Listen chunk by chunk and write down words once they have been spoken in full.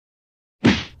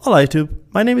Hola YouTube,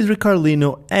 my name is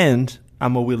Ricardino and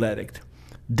I'm a wheel addict.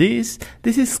 This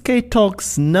is Skate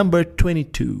Talks number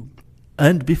 22.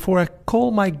 And before I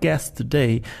call my guest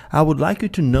today, I would like you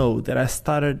to know that I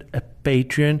started a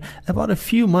Patreon about a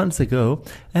few months ago,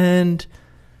 and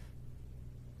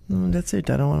that's it.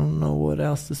 I don't know what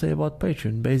else to say about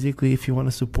Patreon. Basically, if you want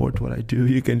to support what I do,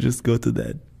 you can just go to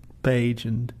that page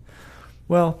and,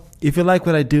 well, if you like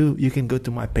what I do, you can go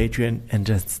to my Patreon and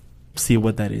just see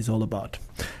what that is all about.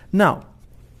 Now,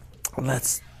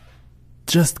 let's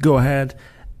just go ahead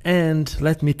and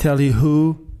let me tell you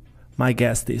who my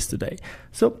guest is today.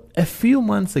 So, a few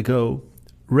months ago,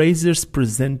 Razors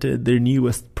presented their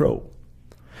newest pro.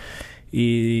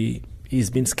 He's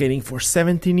been skating for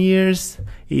 17 years.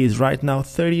 He is right now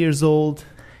 30 years old.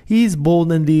 He's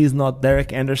bold and he is not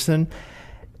Derek Anderson.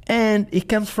 And he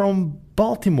comes from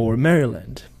Baltimore,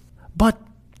 Maryland. But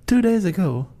 2 days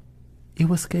ago, he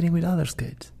was skating with other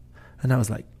skates. And I was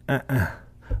like,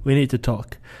 we need to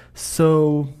talk.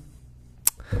 So,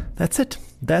 that's it.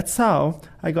 That's how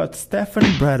I got Stefan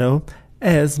Bratto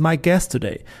as my guest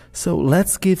today. So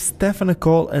let's give Stefan a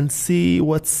call and see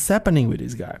what's happening with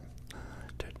this guy.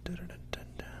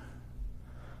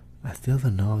 I still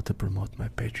don't know how to promote my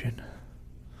Patreon.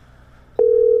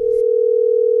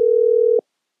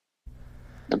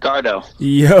 Ricardo.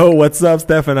 Yo, what's up,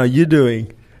 Stefan? How you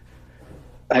doing?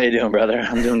 How you doing, brother?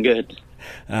 I'm doing good.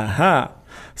 Aha.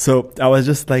 So I was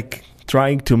just like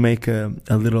trying to make a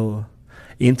little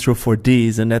intro for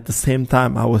these, and at the same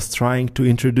time I was trying to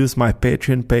introduce my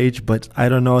Patreon page, but I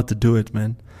don't know how to do it,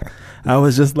 man. I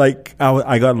was just like,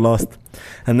 I got lost.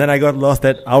 And then I got lost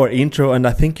at our intro, and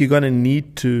I think you're gonna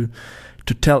need to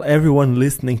tell everyone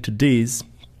listening to this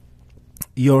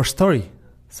your story.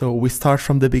 So we start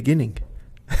from the beginning.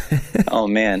 Oh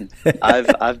man,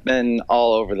 I've been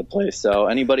all over the place. So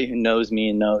anybody who knows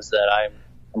me knows that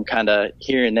I'm kind of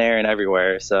here and there and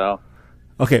everywhere. So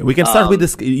okay, we can start with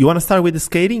this. You want to start with the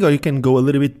skating, or you can go a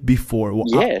little bit before?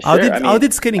 Yeah, sure. How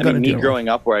did skating go? Me growing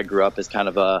up where I grew up is kind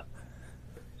of a.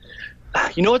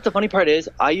 You know what the funny part is?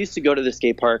 I used to go to the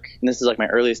skate park, and this is like my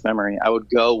earliest memory. I would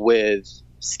go with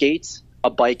skates, a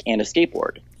bike, and a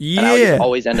skateboard. Yeah. And I would just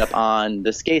always end up on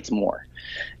the skates more.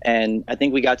 And I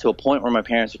think we got to a point where my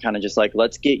parents were kind of just like,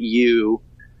 let's get you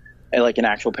like an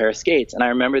actual pair of skates. And I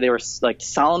remember they were like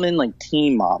Salomon like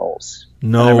teen models.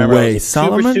 No way,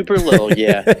 Salomon? Super little,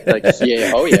 yeah. Like,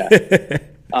 yeah, oh yeah.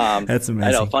 That's amazing.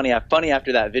 I know, funny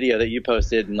after that video that you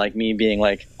posted and like me being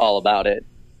like all about it.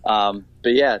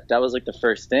 But yeah, that was like the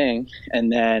first thing.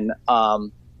 And then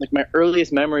like my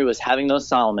earliest memory was having those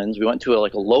Salomons. We went to a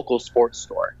local sports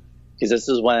store because this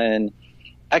is when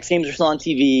X Games were still on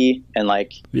TV and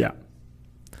like. Yeah.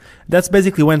 That's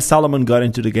basically when Salomon got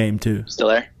into the game too. Still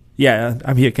there? Yeah,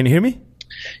 I'm here. Can you hear me?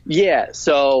 Yeah.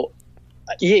 So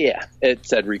yeah, it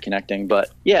said reconnecting,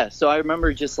 but yeah. So I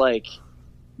remember just like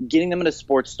getting them at a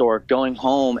sports store, going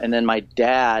home, and then my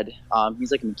dad,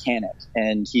 he's like a mechanic,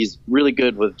 and he's really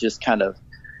good with just kind of,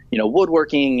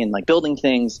 woodworking and like building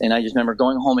things. And I just remember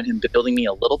going home and him building me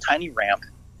a little tiny ramp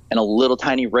and a little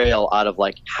tiny rail out of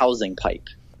like housing pipe.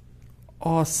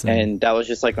 Awesome. And that was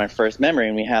just like my first memory.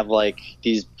 And we have like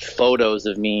these photos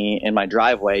of me in my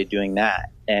driveway doing that.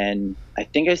 And I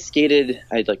think I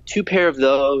had like 2 pair of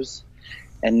those.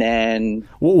 And then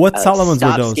what Salomons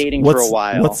were those? Skating for a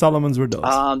while. What Salomons were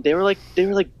those? They were like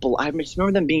I just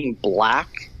remember them being black,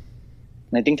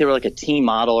 and I think they were like a T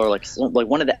model or like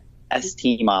one of the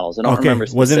ST models. I don't remember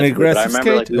specifically. Was it an aggressive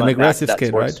skate? Like, an aggressive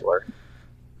skate, right?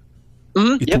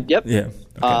 Mm-hmm. Yep. Yeah.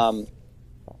 Okay.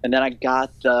 And then I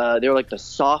got they were like the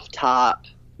soft top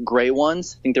gray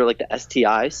ones. I think they were like the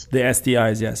STIs. The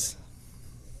STIs, yes.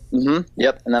 Mm-hmm.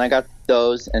 Yep. And then I got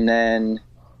those, and then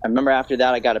I remember after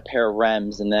that I got a pair of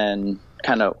Rems, and then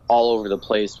kind of all over the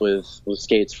place with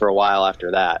skates for a while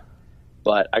after that.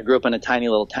 But I grew up in a tiny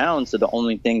little town, so the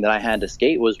only thing that I had to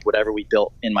skate was whatever we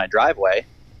built in my driveway,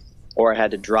 or I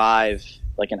had to drive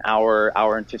like an hour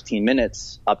and 15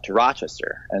 minutes up to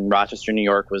Rochester. And Rochester, New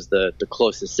York was the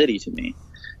closest city to me.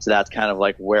 So that's kind of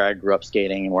like where I grew up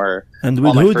skating and where. And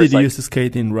with who did you used to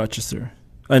skate in Rochester?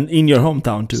 And in your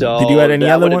hometown too? So did you have any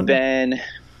other one? That would have been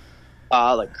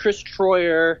like Chris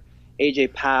Troyer,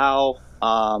 AJ Powell.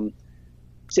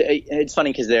 It's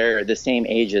funny because they're the same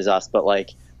age as us, but like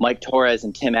Mike Torres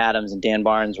and Tim Adams and Dan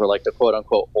Barnes were like the quote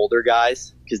unquote older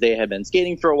guys because they had been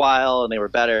skating for a while and they were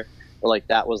better. But like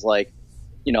that was like,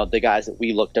 the guys that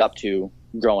we looked up to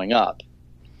growing up.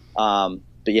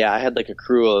 But yeah, I had like a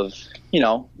crew of,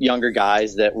 younger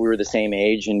guys that we were the same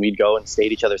age, and we'd go and stay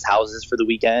at each other's houses for the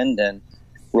weekend and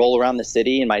roll around the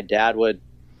city. And my dad would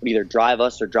either drive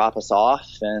us or drop us off.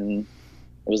 And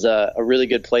It was a really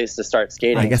good place to start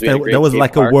skating. I guess So we had a great that was skate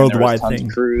like park, a and there was worldwide tons of thing.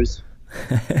 crews.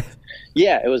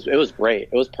 Yeah, it was great.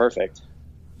 It was perfect.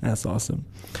 That's awesome.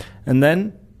 And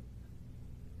then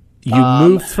you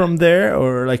moved from there,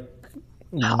 or like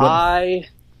what? I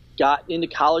got into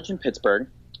college in Pittsburgh.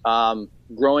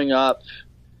 Growing up,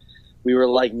 we were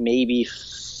like maybe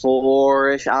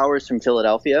 4-ish hours from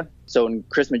Philadelphia. So when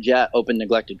Chris Majette opened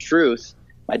Neglected Truth,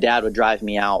 my dad would drive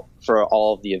me out for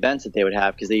all of the events that they would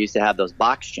have, because they used to have those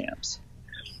box jams.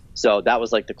 So that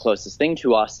was like the closest thing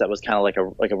to us that was kind of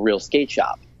like a real skate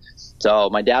shop. So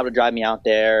my dad would drive me out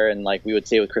there, and like we would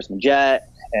stay with Chris Majette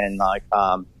and like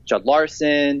Judd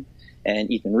Larson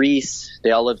and Ethan Reese.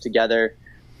 They all lived together.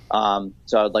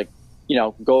 So I would like,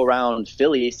 go around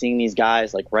Philly seeing these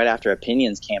guys like right after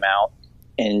Opinions came out,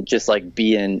 and just like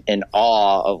be in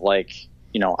awe of like,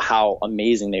 how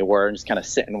amazing they were, and just kind of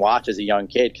sit and watch as a young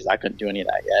kid, because I couldn't do any of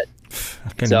that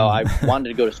yet. So I wanted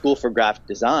to go to school for graphic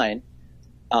design.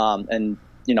 And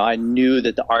I knew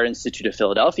that the Art Institute of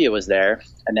Philadelphia was there,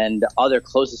 and then the other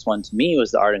closest one to me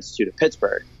was the Art Institute of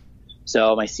Pittsburgh.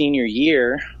 So my senior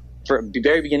year, for the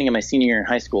very beginning of my senior year in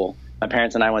high school, my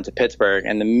parents and I went to Pittsburgh,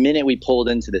 and the minute we pulled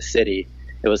into the city,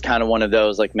 it was kind of one of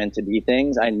those like meant to be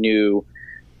things. I knew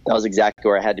that was exactly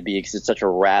where I had to be, because it's such a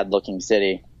rad looking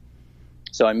city.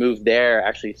 So I moved there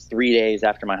actually 3 days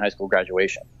after my high school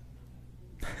graduation.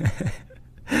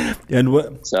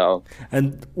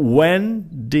 And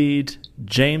when did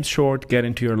James Short get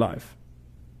into your life?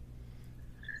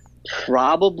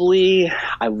 Probably,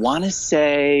 I want to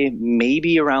say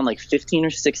maybe around like 15 or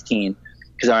 16,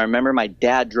 because I remember my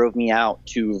dad drove me out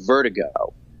to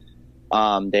Vertigo.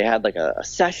 They had like a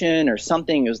session or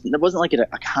something. It wasn't like a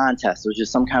contest. It was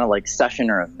just some kind of like session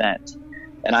or event.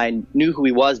 And I knew who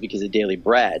he was because of Daily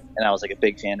Bread, and I was like a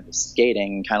big fan of his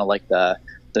skating, kind of like the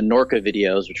Norca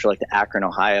videos, which were like the Akron,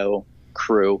 Ohio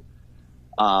crew.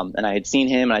 And I had seen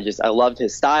him, and I loved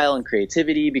his style and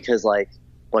creativity, because like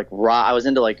raw, I was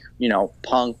into like,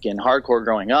 punk and hardcore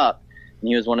growing up, and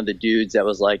he was one of the dudes that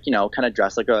was like, kind of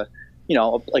dressed like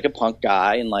like a punk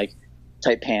guy, and like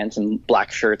tight pants and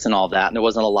black shirts and all that. And there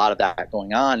wasn't a lot of that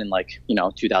going on in like,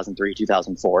 2003,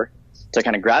 2004. So I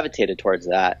kind of gravitated towards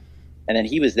that. And then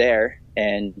he was there,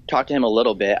 and talked to him a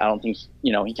little bit. I don't think,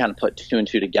 he kind of put 2 and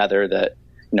 2 together that,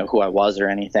 who I was or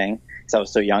anything, because I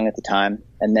was so young at the time.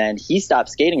 And then he stopped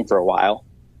skating for a while.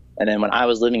 And then when I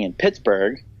was living in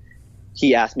Pittsburgh,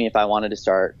 he asked me if I wanted to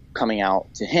start coming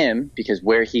out to him, because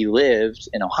where he lived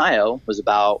in Ohio was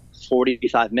about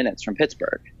 45 minutes from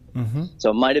Pittsburgh. Mm-hmm. So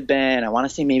it might have been, I want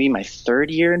to say maybe my 3rd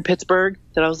year in Pittsburgh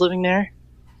that I was living there.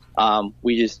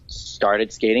 We just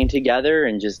started skating together,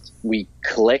 and just we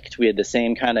clicked. We had the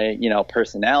same kind of,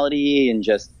 personality, and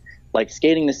just like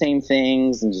skating the same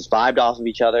things, and just vibed off of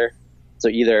each other. So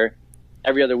either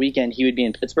every other weekend he would be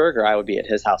in Pittsburgh, or I would be at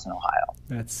his house in Ohio.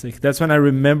 That's sick. That's when I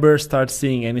remember start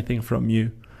seeing anything from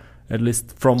you, at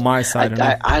least from my side.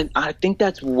 I think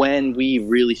that's when we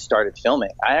really started filming.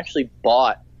 I actually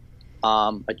bought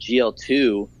a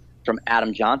GL2 from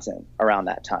Adam Johnson around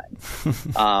that time.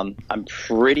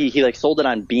 He like sold it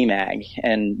on BMag,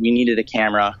 and we needed a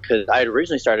camera, because I had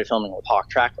originally started filming with Hawk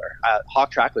Trackler.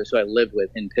 Hawk Trackler is who I lived with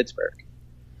in Pittsburgh.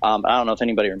 I don't know if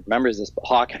anybody remembers this, but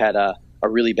Hawk had a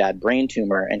really bad brain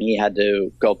tumor, and he had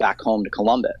to go back home to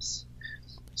Columbus.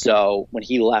 So when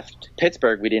he left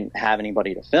Pittsburgh, we didn't have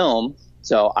anybody to film.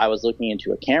 So I was looking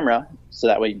into a camera, so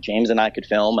that way James and I could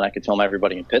film, and I could film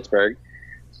everybody in Pittsburgh.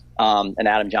 And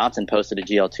Adam Johnson posted a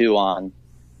GL2 on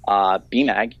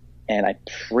BMag, and I'm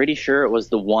pretty sure it was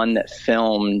the one that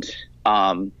filmed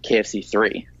KFC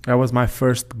 3. That was my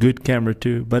first good camera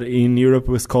too, but in Europe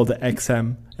it was called the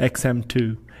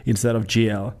XM2 instead of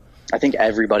GL. I think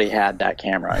everybody had that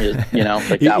camera. Like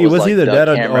that it was like either that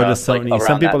or the Sony. Like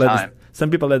some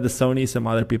people had the Sony, some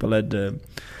other people had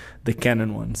the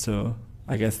Canon one. So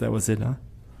I guess that was it, huh?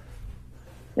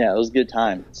 Yeah, it was a good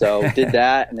time. So did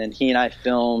that, and then he and I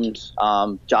filmed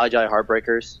Jolly Jolly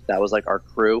Heartbreakers. That was like our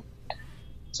crew.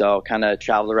 So kind of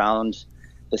traveled around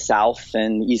the South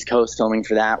and East Coast filming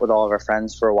for that with all of our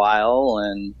friends for a while.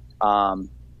 And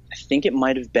I think it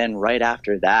might have been right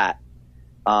after that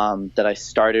that I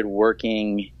started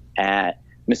working at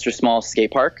Mr. Small's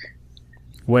skate park.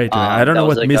 Wait, I don't know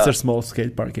what like Mr. Small's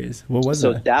skate park is. What was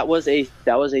that? So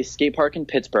that was a skate park in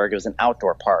Pittsburgh. It was an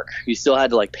outdoor park. You still had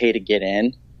to like pay to get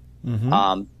in.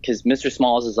 Because Mr.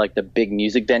 Small's is like the big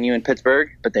music venue in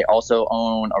Pittsburgh, but they also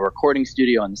own a recording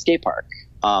studio in the skate park.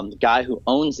 The guy who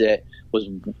owns it was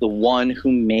the one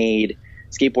who made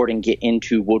skateboarding get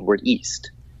into Woodward East,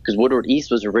 because Woodward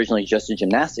East was originally just a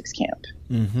gymnastics camp.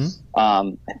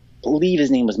 I believe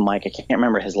his name was Mike. I can't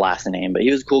remember his last name, but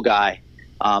he was a cool guy.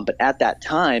 But at that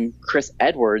time, Chris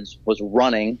Edwards was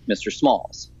running Mr.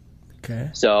 Smalls. Okay.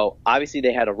 So obviously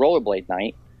they had a rollerblade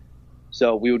night.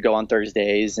 So we would go on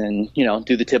Thursdays and,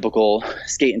 do the typical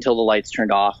skate until the lights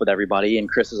turned off with everybody. And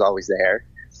Chris was always there.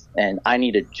 And I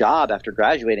needed a job after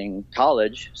graduating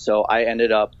college. So I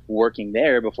ended up working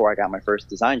there before I got my first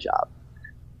design job.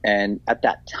 And at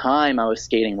that time I was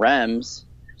skating Rems.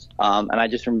 And I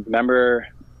just remember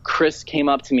Chris came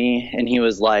up to me and he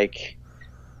was like,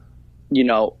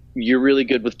 you're really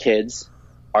good with kids.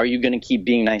 Are you going to keep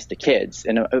being nice to kids?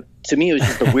 And to me, it was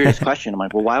just the weirdest question. I'm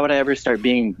like, well, why would I ever start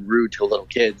being rude to little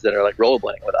kids that are like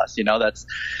rollerblading with us? It's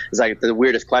like the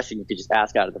weirdest question you could just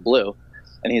ask out of the blue.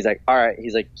 And he's like, all right.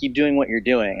 He's like, keep doing what you're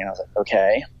doing. And I was like,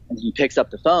 okay. And he picks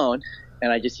up the phone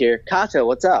and I just hear, Kato,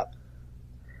 what's up?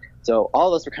 So all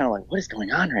of us were kind of like, what is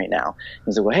going on right now?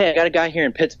 He's like, well, hey, I got a guy here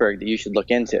in Pittsburgh that you should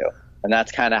look into. And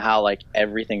that's kind of how like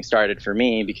everything started for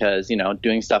me because,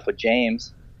 doing stuff with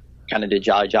James, kind of did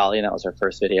Jolly Jolly, and that was our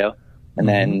first video. And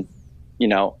then,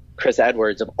 Chris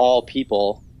Edwards of all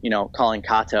people, calling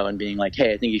Kato and being like,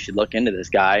 hey, I think you should look into this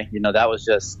guy. That was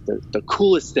just the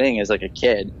coolest thing as like a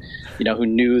kid, who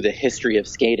knew the history of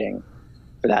skating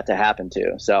for that to happen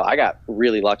to. So I got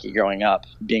really lucky growing up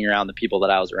being around the people that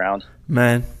I was around.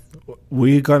 Man,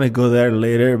 we're going to go there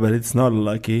later, but it's not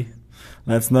lucky.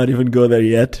 Let's not even go there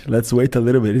yet. Let's wait a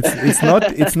little bit.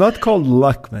 It's not called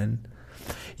luck, man.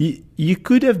 You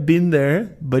could have been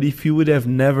there, but if you would have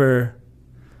never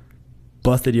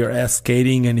busted your ass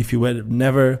skating and if you would have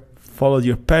never followed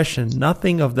your passion,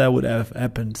 nothing of that would have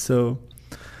happened. So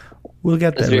we'll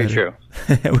get there later. That's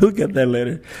very true. We'll get there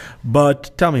later.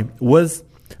 But tell me,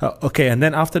 okay, and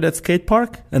then after that skate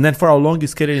park, and then for how long you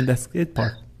skated in that skate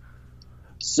park?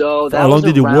 So that how long was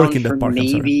did you work in that park?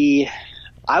 Maybe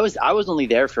I was only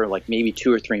there for like maybe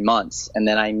 2 or 3 months, and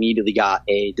then I immediately got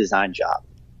a design job.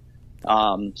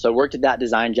 So I worked at that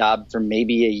design job for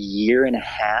maybe a year and a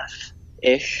half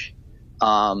ish.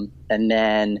 And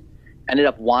then ended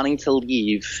up wanting to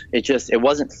leave. It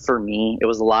wasn't for me. It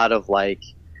was a lot of like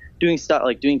doing stuff,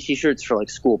 like doing t-shirts for like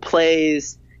school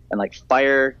plays and like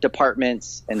fire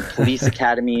departments and police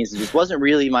academies. It just wasn't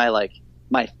really my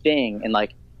thing. And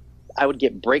like, I would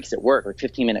get breaks at work, like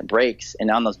 15-minute breaks.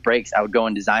 And on those breaks, I would go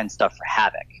and design stuff for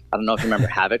Havoc. I don't know if you remember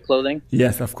Havoc clothing.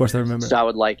 Yes, of course I remember. So I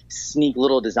would like sneak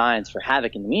little designs for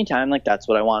Havoc in the meantime. Like that's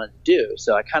what I wanted to do.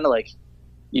 So I kind of like,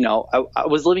 I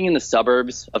was living in the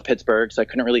suburbs of Pittsburgh, so I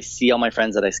couldn't really see all my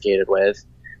friends that I skated with.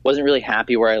 Wasn't really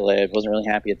happy where I lived. Wasn't really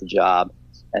happy at the job.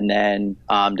 And then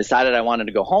decided I wanted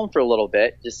to go home for a little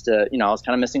bit just to, I was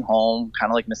kind of missing home, kind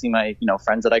of like missing my,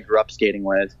 friends that I grew up skating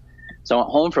with. So I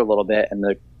went home for a little bit, and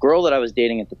the girl that I was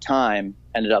dating at the time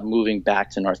ended up moving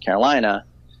back to North Carolina.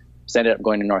 So I ended up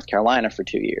going to North Carolina for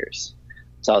 2 years.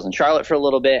 So I was in Charlotte for a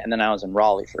little bit, and then I was in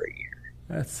Raleigh for a year.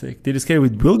 That's sick. Did you skate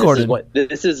with Will Gordon?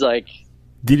 This is like...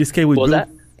 Did you skate with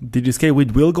Did you skate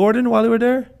with Will Gordon while you were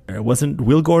there? Wasn't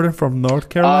Will Gordon from North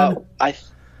Carolina?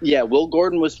 Will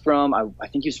Gordon was from, I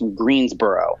think he was from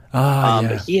Greensboro. Yeah.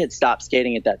 But he had stopped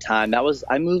skating at that time.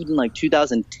 I moved in like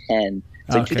 2010.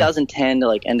 It's like 2010 to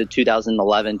like end of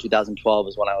 2011, 2012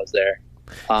 is when I was there.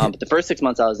 But the first 6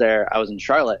 months I was there, I was in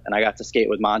Charlotte, and I got to skate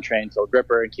with Montre and Phil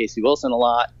Gripper and Casey Wilson a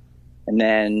lot. And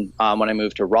then when I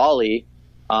moved to Raleigh,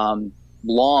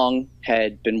 Long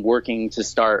had been working to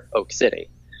start Oak City.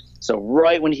 So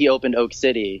right when he opened Oak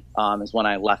City is when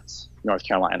I left North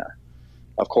Carolina.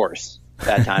 Of course,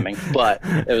 bad timing. But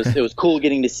it was cool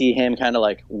getting to see him kind of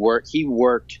like work. He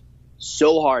worked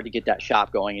so hard to get that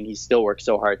shop going, and he still works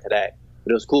so hard today.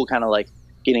 But it was cool kind of like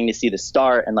getting to see the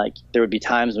start, and like there would be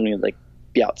times when we would like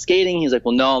be out skating. He's like,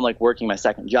 well, no, I'm like working my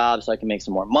second job so I can make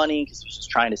some more money, because he was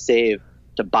just trying to save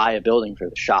to buy a building for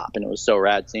the shop. And it was so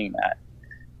rad seeing that.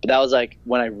 But that was like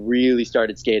when I really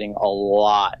started skating a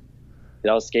lot.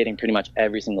 I was skating pretty much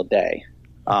every single day.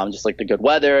 Just like the good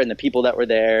weather and the people that were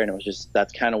there. And it was just,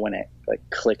 that's kind of when it like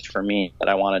clicked for me that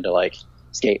I wanted to like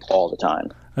skate all the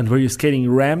time. And were you skating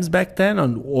Rams back then,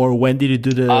 or when did you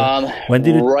do the?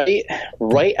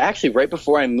 Right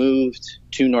before I moved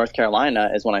to North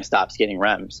Carolina is when I stopped skating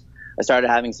Rams. I started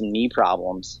having some knee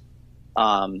problems,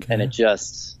 and it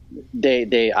just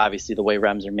they obviously the way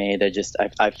Rams are made,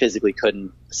 I physically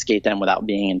couldn't skate them without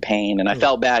being in pain, and I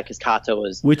felt bad because Kato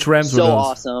was which Rams so were those?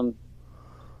 Awesome.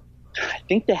 I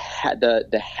think the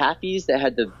Happies that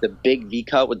had the big V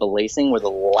cut with the lacing were the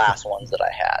last ones that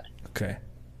I had. Okay.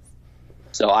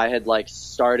 So I had like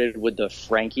started with the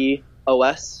Frankie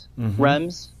OS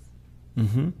Rems,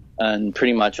 and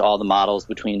pretty much all the models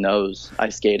between those I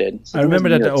skated. So I remember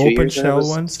that the open shell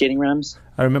ones skating Rems.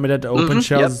 I remember that the open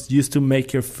shells used to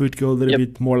make your foot go a little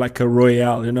bit more like a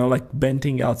royale, like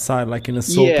bending outside, like in a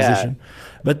sole position.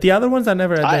 But the other ones I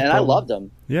never had that And I problem. loved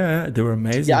them. Yeah, they were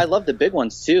amazing. Yeah, I love the big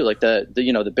ones too, like the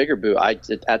the bigger boot.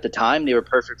 At the time they were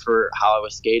perfect for how I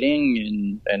was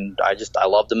skating, and I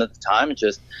loved them at the time. It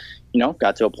just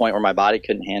got to a point where my body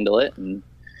couldn't handle it, and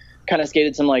kind of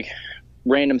skated some like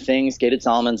random things. Skated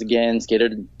Salomons again,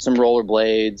 skated some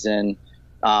rollerblades, and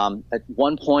at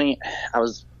one point I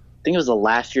think it was the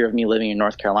last year of me living in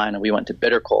North Carolina. We went to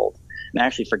Bitter Cold, and I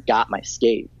actually forgot my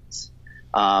skates,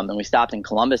 and we stopped in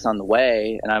Columbus on the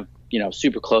way, and I'm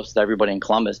super close to everybody in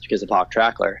Columbus because of Hawk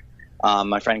Trackler.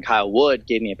 My friend Kyle Wood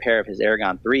gave me a pair of his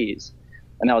Aragon 3s,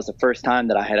 and that was the first time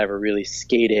that I had ever really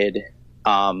skated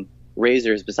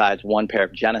Razors besides one pair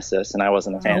of Genesis, and I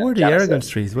wasn't a fan How were of the Genesis. Aragon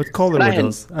 3s? What color were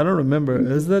those? I don't remember.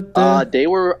 Is that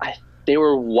They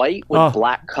were white with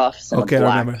black cuffs and a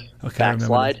black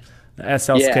backslide. The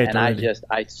SL skate and already. It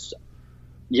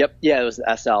was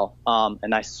the SL.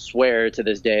 And I swear to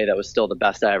this day that was still the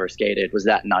best I ever skated was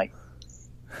that night.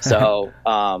 So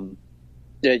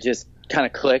it just kind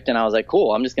of clicked, and I was like,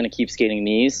 cool, I'm just going to keep skating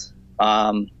these.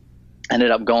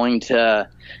 Ended up going to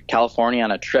California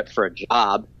on a trip for a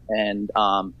job, and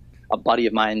a buddy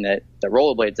of mine that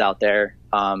rollerblades out there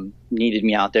needed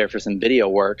me out there for some video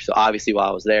work. So obviously while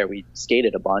I was there, we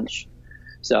skated a bunch.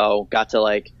 So got to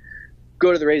like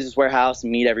go to the Razors warehouse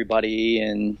and meet everybody,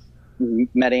 and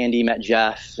met Andy, met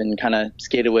Jeff, and kind of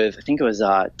skated with, I think it was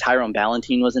Tyrone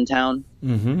Ballantine was in town.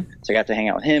 Mm-hmm. So I got to hang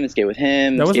out with him and skate with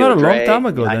him. That was not a long time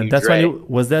ago then. That's when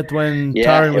was that when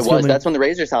Tyrone was filming? That's when the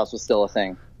Razors house was still a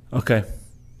thing. Okay.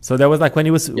 So that was like when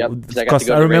he was. Yep. I got to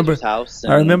go to the Razors house.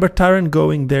 I remember Tyrone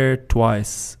going there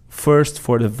twice. First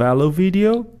for the Valo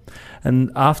video, and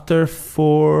after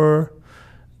for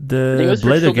the Blader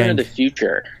Gang. Children of the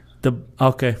Future.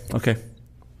 Okay.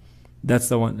 That's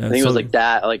the one. I think it was like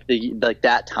that, like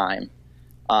that time.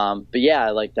 But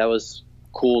yeah, like that was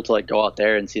cool to like go out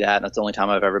there and see that. That's the only time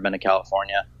I've ever been to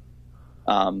California.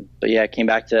 But yeah, I came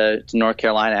back to North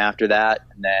Carolina after that,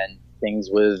 and then things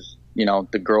with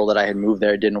the girl that I had moved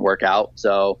there didn't work out,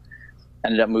 so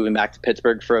ended up moving back to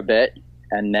Pittsburgh for a bit,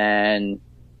 and then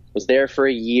was there for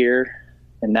a year,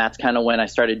 and that's kind of when I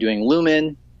started doing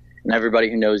Lumen. And everybody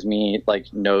who knows me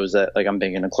knows that I'm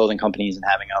big into clothing companies and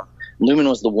having them. Lumen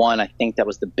was the one I think that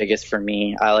was the biggest for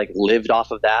me. I lived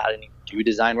off of that. I didn't even do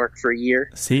design work for a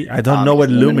year. See, I don't know what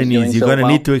Lumen is. You're gonna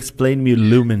need to explain me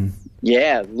Lumen.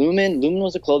 Yeah, Lumen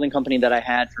was a clothing company that I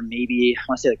had for maybe, I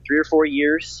want to say 3 or 4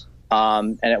 years.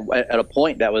 And at a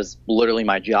point that was literally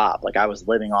my job. Like I was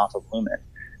living off of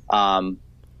Lumen.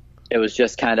 It was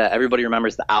just kind of, everybody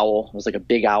remembers the owl. It was like a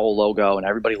big owl logo, and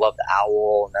everybody loved the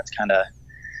owl, and that's kind of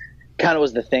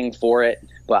was the thing for it.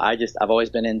 But I've always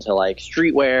been into like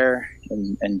streetwear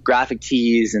and graphic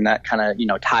tees, and that kind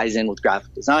of ties in with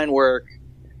graphic design work.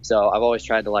 So I've always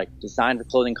tried to like design for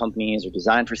clothing companies or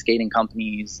design for skating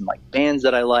companies, and like bands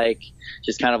that I like,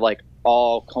 just kind of like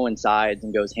all coincides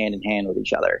and goes hand in hand with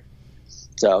each other.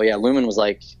 So yeah, Lumen was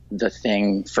like the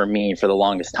thing for me for the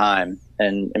longest time.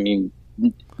 And I mean,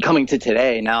 coming to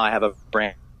today, now I have a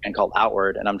brand called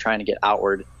Outward, and I'm trying to get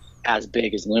Outward as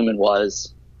big as Lumen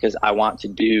was, because I want to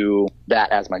do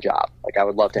that as my job. Like I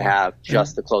would love to have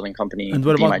just the clothing company. And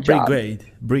what be my about job.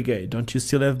 Brigade? Don't you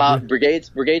still have Brigade's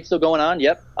still going on?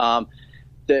 Yep.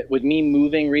 With me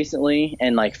moving recently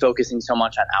and like focusing so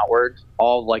much on Outward,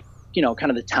 all like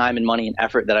kind of the time and money and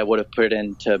effort that I would have put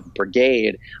into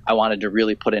Brigade, I wanted to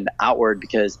really put into Outward,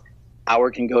 because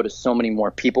Outward can go to so many more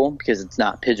people, because it's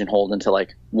not pigeonholed into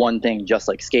like one thing, just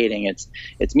like skating.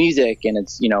 It's music, and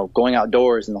it's going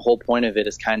outdoors, and the whole point of it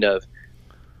is kind of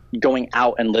going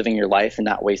out and living your life and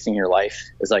not wasting your life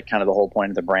is like kind of the whole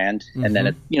point of the brand. Mm-hmm. And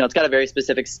then it's got a very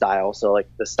specific style, so like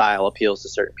the style appeals to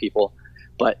certain people,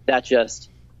 but that just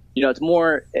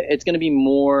it's going to be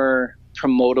more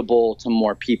promotable to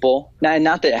more people. Now,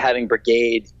 not that having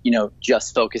Brigade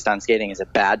just focused on skating is a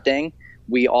bad thing.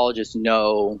 We all just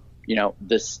know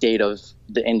the state of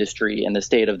the industry and the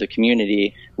state of the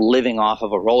community. Living off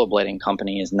of a rollerblading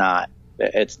company is not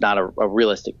a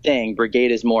realistic thing.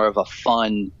 Brigade is more of a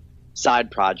fun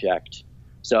side project.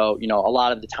 So, a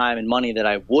lot of the time and money that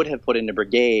I would have put into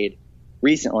Brigade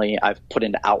recently, I've put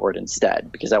into Outward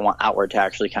instead, because I want Outward to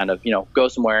actually kind of, go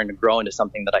somewhere and grow into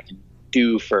something that I can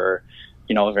do for,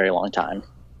 a very long time.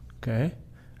 Okay.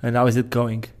 And how is it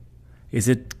going? Is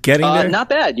it getting there? Not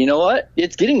bad. You know what?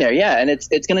 It's getting there. Yeah. And it's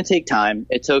going to take time.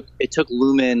 It took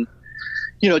Lumen,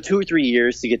 2 or 3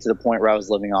 years to get to the point where I was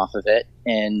living off of it.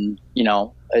 And,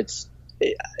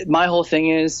 my whole thing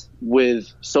is with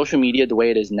social media the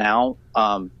way it is now,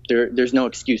 there's no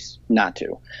excuse not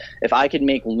to. If I could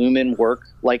make Lumen work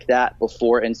like that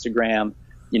before Instagram,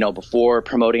 before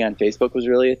promoting on Facebook was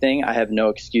really a thing, I have no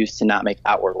excuse to not make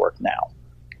Outward work now.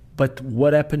 But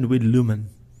what happened with Lumen?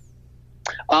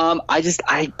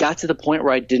 I got to the point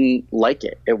where I didn't like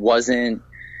it.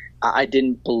 I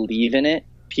didn't believe in it.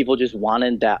 People just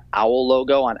wanted that owl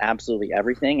logo on absolutely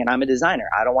everything. And I'm a designer.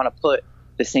 I don't want to put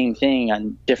the same thing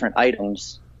on different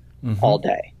items all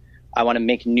day. I want to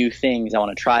make new things. I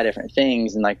want to try different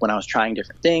things. And like when I was trying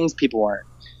different things, people weren't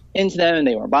into them and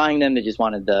they weren't buying them. They just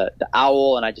wanted the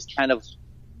owl. And I just kind of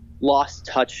lost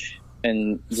touch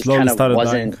and just Slowly kind of started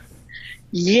wasn't. dying.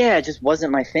 Yeah, it just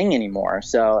wasn't my thing anymore.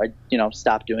 So I,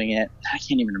 stopped doing it. I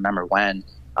can't even remember when.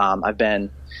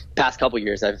 Past couple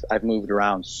years, I've moved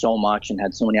around so much and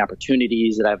had so many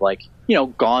opportunities that I've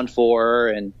gone for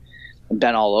and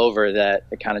been all over that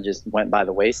it kind of just went by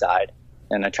the wayside.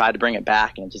 And I tried to bring it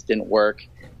back and it just didn't work.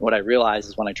 What I realized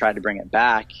is when I tried to bring it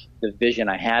back, the vision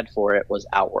I had for it was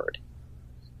outward.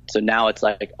 So now it's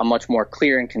like a much more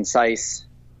clear and concise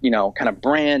kind of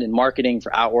brand and marketing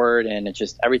for outward, and it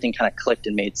just everything kind of clicked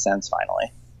and made sense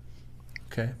finally.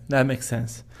 Okay, that makes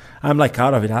sense. I'm like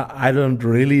out of it. I don't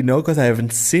really know because I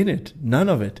haven't seen it. None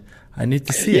of it. I need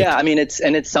to see it. Yeah, I mean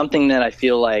it's something that I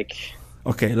feel like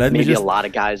maybe a lot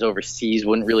of guys overseas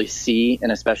wouldn't really see,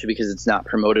 and especially because it's not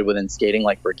promoted within skating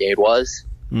like Brigade was.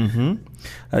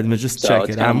 Let me just check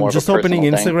it. I'm just opening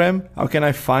Instagram. How can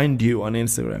I find you on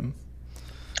Instagram?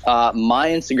 My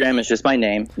Instagram is just my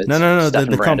name. It's No.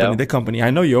 The company. I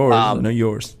know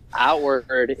yours.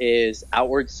 Outward is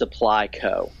Outward Supply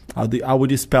Co. How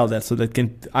would you spell that so that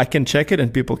I can check it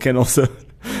and people can also?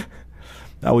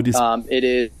 How would you? It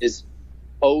is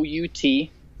OUTWARD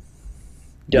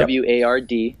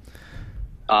SUPPLY.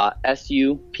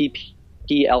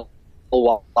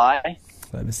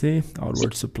 Let me see.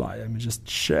 Outward Supply. Let me just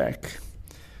check.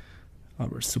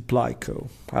 Outward Supply Co.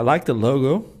 I like the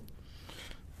logo.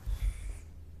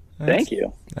 Thank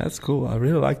you. That's cool. I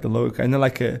really like the logo. Kind of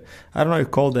like I don't know, you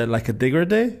call that like a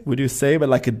dégradé? Would you say, but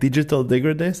like a digital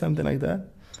dégradé, something like that?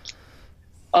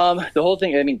 The whole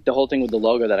thing with the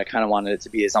logo that I kind of wanted it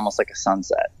to be is almost like a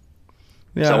sunset.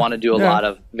 Yeah. So I want to do a lot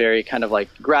of very kind of like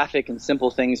graphic and simple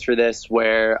things for this,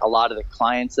 where a lot of the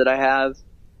clients that I have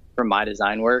for my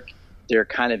design work, they're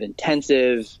kind of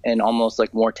intensive and almost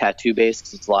like more tattoo based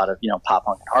because it's a lot of, pop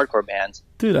punk and hardcore bands.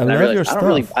 Dude, I love your stuff.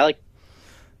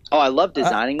 I love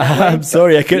designing. I'm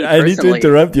sorry. I need to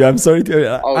interrupt you. I'm sorry.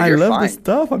 I love this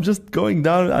stuff. I'm just going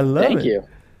down. I love it. Thank you.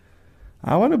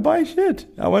 I want to buy shit.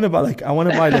 I want to buy that.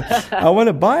 I want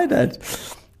to buy that.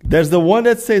 There's the one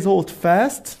that says hold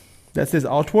fast. That says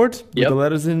outward. With the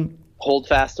letters in. Hold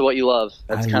fast to what you love.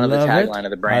 That's kind of the tagline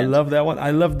of the brand. I love that one.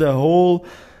 I love the whole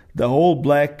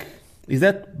black. Is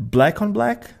that black on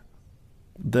black?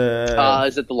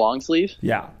 Is it the long sleeve?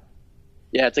 Yeah.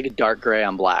 Yeah, it's like a dark gray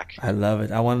on black. I love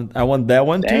it. I want that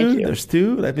one too. Thank you. There's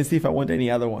two. Let me see if I want any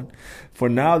other one. For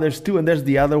now, there's two, and there's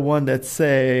the other one that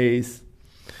says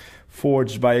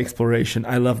 "Forged by Exploration."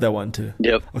 I love that one too.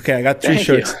 Yep. Okay, I got 3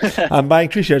 shirts. I'm buying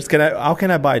 3 shirts. How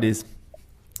can I buy these?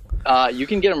 You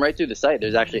can get them right through the site.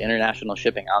 There's actually international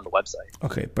shipping on the website.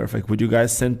 Okay, perfect. Would you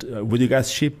guys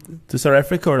ship to South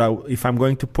Africa, or if I'm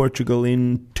going to Portugal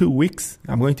in 2 weeks?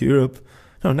 I'm going to Europe.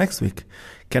 No, next week.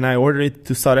 Can I order it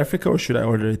to South Africa or should I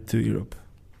order it to Europe?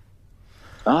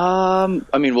 I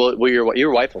mean,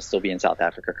 your wife will still be in South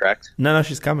Africa, correct? No,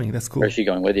 she's coming. That's cool. Or is she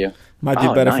going with you? Might be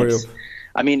better for you.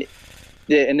 I mean,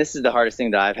 and this is the hardest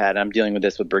thing that I've had. I'm dealing with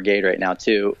this with Brigade right now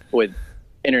too. With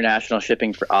international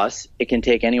shipping for us, it can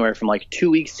take anywhere from like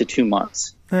 2 weeks to 2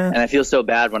 months. And I feel so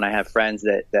bad when I have friends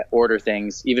that order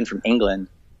things even from England,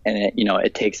 and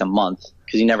it takes a month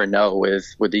because you never know with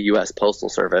the U.S. Postal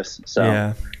Service. So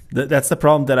yeah. That's the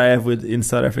problem that I have in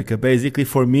South Africa. Basically,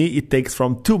 for me, it takes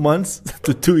from 2 months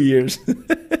to 2 years.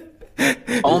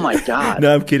 Oh my God.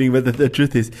 No, I'm kidding. But the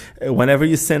truth is, whenever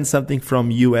you send something from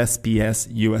USPS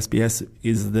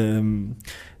is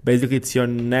basically it's your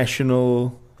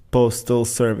national postal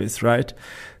service, right?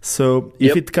 So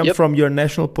if it comes from your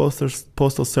national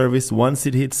postal service, once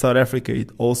it hits South Africa,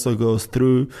 it also goes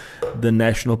through the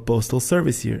national postal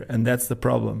service here, and that's the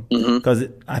problem. Because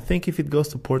I think if it goes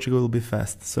to Portugal, it'll be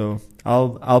fast. So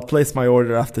I'll place my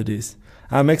order after this.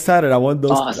 I'm excited. I want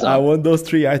those. Awesome. I want those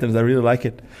 3 items. I really like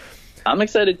it. I'm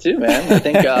excited too, man. I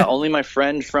think only my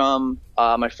friend from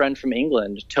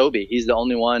England, Toby, he's the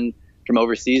only one from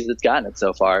overseas that's gotten it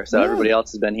so far. So everybody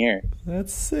else has been here.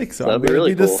 That's sick. So I'm going to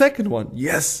be the second one.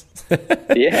 Yes.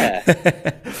 Yeah.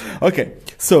 Okay.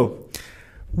 So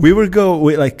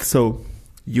so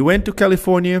you went to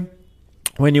California.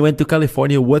 When you went to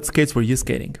California, what skates were you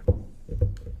skating?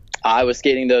 I was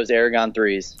skating those Aragon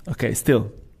 3s. Okay.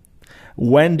 Still.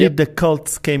 When did the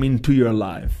cults came into your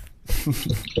life?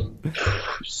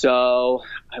 So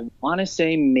I want to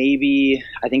say maybe,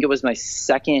 I think it was my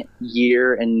second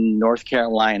year in North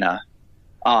Carolina.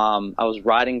 I was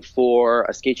riding for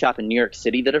a skate shop in New York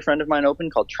City that a friend of mine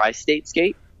opened called Tri-State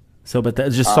Skate. So, but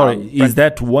that, just sorry, is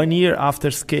that 1 year after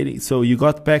skating? So you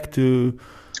got back to...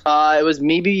 It was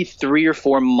maybe 3 or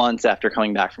 4 months after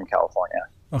coming back from California.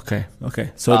 Okay.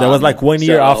 So that was like 1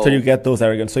 year after you get those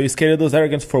Arrogants. So you skated those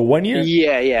Arrogants for 1 year?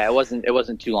 Yeah. It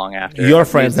wasn't too long after. Your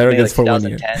friend's Arrogants for 1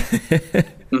 year.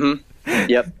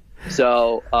 Yep.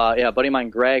 So, a buddy of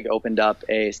mine, Greg, opened up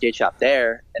a skate shop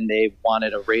there, and they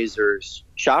wanted a Razors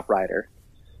shop rider.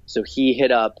 So he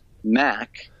hit up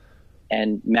Mac,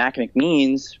 and Mac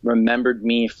McMeans remembered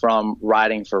me from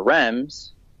riding for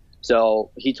Rems. So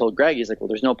he told Greg, he's like, well,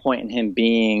 there's no point in him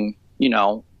being,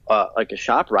 like a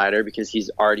shop rider because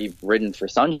he's already ridden for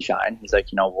Sunshine. He's like,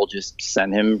 we'll just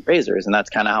send him Razors. And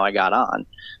that's kind of how I got on. It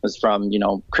was from,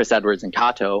 Chris Edwards and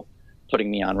Kato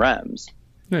putting me on Rems.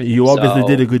 Yeah, you obviously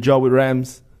did a good job with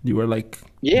Rems. You were like,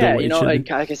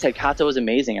 like I said, Kato was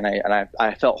amazing, and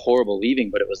I felt horrible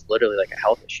leaving, but it was literally like a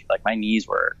health issue. Like my knees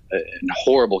were in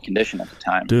horrible condition at the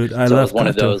time. Dude, I love Kato. It was one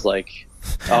of those like,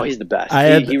 oh, he's the best.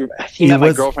 He met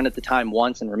my girlfriend at the time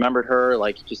once and remembered her.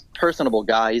 Like just personable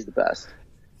guy. He's the best.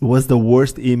 It was the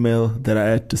worst email that I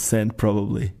had to send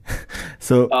probably.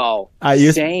 So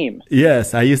same.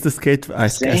 Yes, I used to skate. I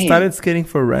started skating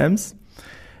for Rems.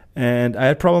 And I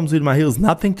had problems with my heels,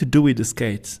 nothing to do with the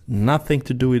skates.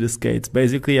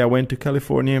 Basically, I went to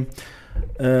California.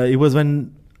 It was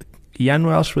when Jan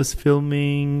Welsh was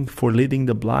filming for Leading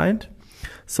the Blind.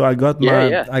 So I got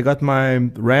my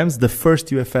Rams, the first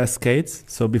UFS skates.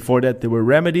 So before that, they were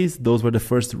Remedies. Those were the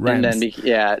first Rams. And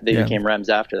then, they became Rams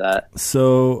after that.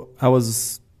 So I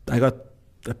got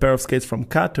a pair of skates from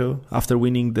Kato after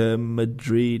winning the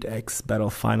Madrid X Battle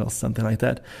Finals, something like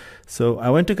that. So I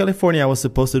went to California. I was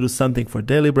supposed to do something for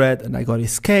Daily Bread, and I got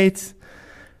his skates.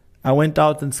 I went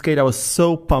out and skated. I was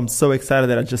so pumped, so excited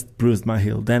that I just bruised my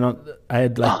heel. Then I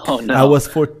had I was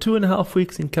for 2.5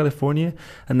 weeks in California,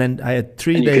 and then I had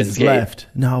 3 days left.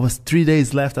 No, I was 3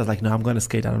 days left. I was like, no, I'm going to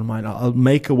skate. I don't mind. I'll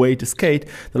make a way to skate.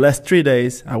 The last 3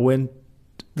 days, I went,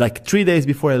 3 days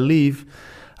before I leave,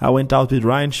 I went out with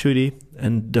Ryan Schutte,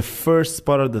 and the first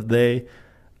spot of the day,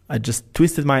 I just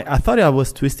twisted I thought I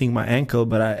was twisting my ankle,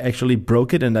 but I actually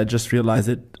broke it, and I just realized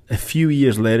it a few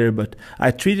years later, but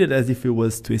I treated it as if it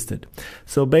was twisted.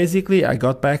 So basically, I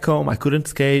got back home. I couldn't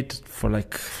skate for I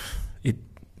could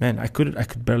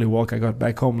barely walk. I got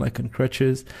back home on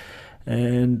crutches,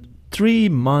 and 3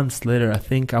 months later, I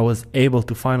think I was able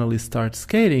to finally start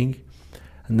skating.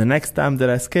 And the next time that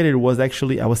I skated was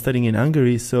actually, I was studying in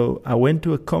Hungary, so I went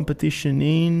to a competition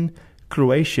in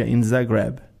Croatia, in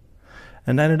Zagreb.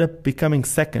 And I ended up becoming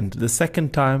second. The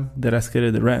second time that I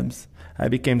skated the Rams, I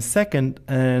became second,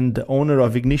 and the owner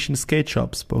of Ignition Skate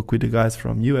Shop spoke with the guys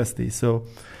from USD. So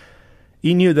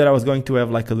he knew that I was going to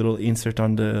have a little insert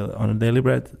on the Daily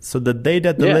Bread. So the day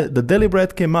that the Daily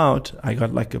Bread came out, I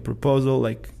got a proposal.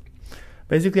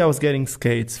 Basically, I was getting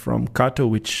skates from Kato,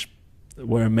 which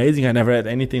were amazing. I never had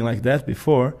anything like that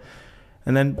before.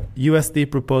 And then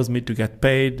USD proposed me to get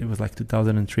paid. It was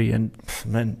 2003, and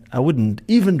man, I wouldn't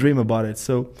even dream about it.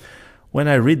 So when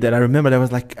I read that, I remember I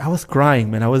was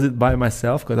crying, man. I wasn't by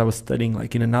myself because I was studying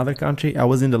in another country. I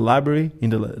was in the library,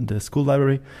 in the school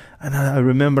library, and I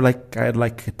remember I had a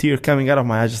tear coming out of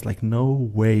my eyes, just no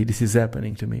way this is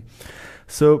happening to me.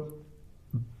 So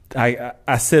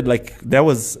I said that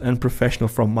was unprofessional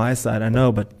from my side, I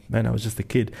know, but man, I was just a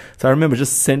kid. So I remember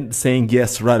just saying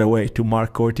yes right away to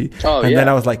Mark Corti. Then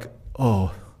I was like,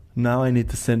 oh, now I need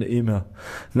to send an email.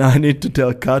 Now I need to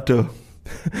tell Kato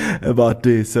about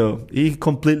this. So he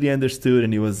completely understood,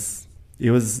 and he was,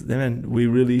 man,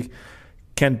 we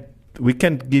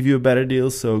can't give you a better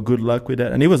deal. So good luck with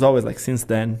that. And he was always since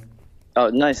then. Oh,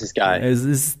 nicest guy.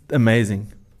 It's amazing.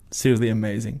 Seriously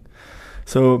amazing.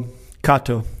 So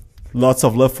Kato. Lots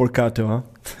of love for Kato, huh?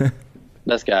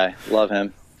 Best guy. Love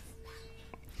him.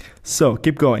 So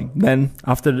keep going. Then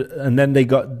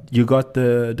you got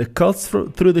the cults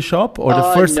through the shop, or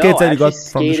the first skates that you got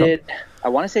from the shop? I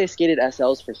want to say I skated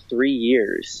SLs for 3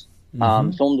 years.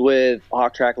 Filmed with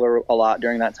Hawk Trackler a lot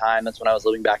during that time. That's when I was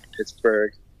living back in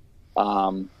Pittsburgh.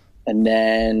 And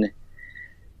then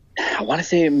I want to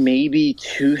say maybe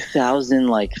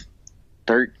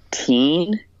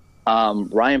 2013.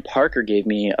 Ryan Parker gave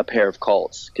me a pair of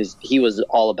Colts because he was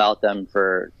all about them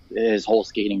for his whole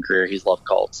skating career. He's loved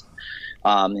Colts.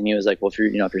 And he was like, well, if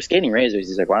you're skating Razors,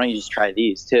 he's like, why don't you just try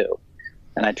these too?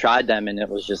 And I tried them, and it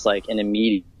was just an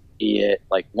immediate,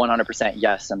 100%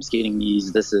 yes, I'm skating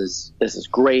these. This is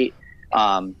great.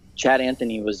 Chad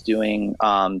Anthony was doing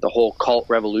the whole Cult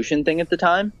Revolution thing at the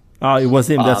time. Oh, it was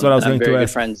him. That's what I was and I'm going to very good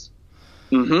ask. friends.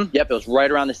 Yep, it was right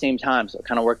around the same time, so it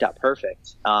kind of worked out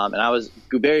perfect. And I was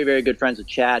very, very good friends with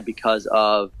Chad because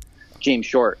of James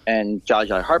Short and Jolly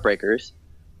Jolly Heartbreakers.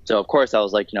 So of course I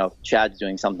was like, if Chad's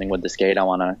doing something with the skate, I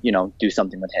want to, do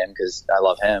something with him because I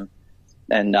love him.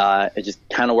 And it just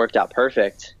kind of worked out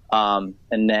perfect. And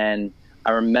then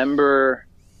I remember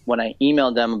when I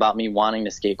emailed them about me wanting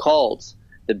to skate Cults,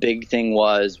 the big thing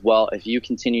was, well, if you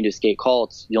continue to skate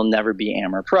Cults, you'll never be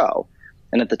Amer Pro.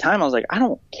 And at the time I was like, I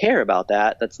don't care about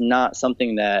that. That's not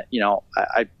something that,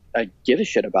 I give a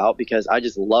shit about because I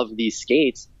just love these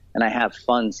skates and I have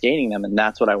fun skating them. And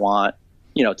that's what I want,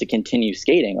 to continue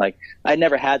skating. Like I'd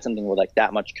never had something with like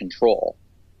that much control.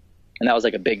 And that was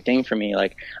like a big thing for me.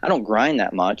 Like I don't grind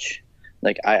that much.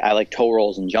 Like I like toe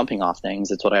rolls and jumping off things.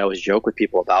 That's what I always joke with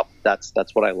people about. That's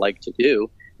what I like to do.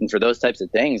 And for those types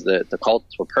of things, the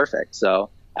Cults were perfect. So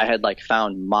I had like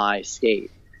found my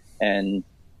skate and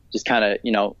just kind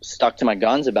of, stuck to my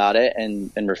guns about it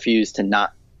and refused to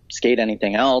not skate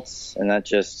anything else. And that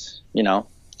just,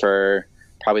 for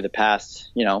probably the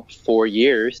past, 4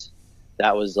 years,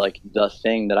 that was like the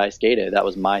thing that I skated. That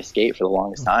was my skate for the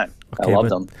longest time. Okay, I loved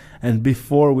them. And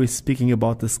before we're speaking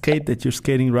about the skate that you're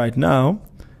skating right now,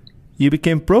 you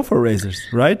became pro for Razors,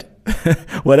 right?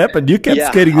 What happened? You kept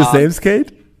skating the same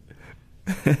skate?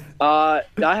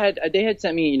 They had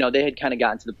sent me, they had kind of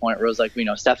gotten to the point where it was like,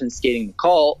 Stefan's skating the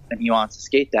Cult and he wants to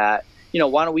skate that.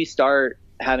 Why don't we start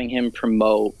having him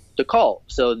promote the Cult?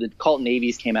 So the Cult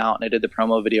Navies came out and I did the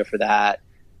promo video for that.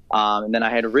 And then I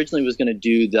had originally was going to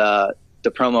do the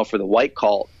promo for the White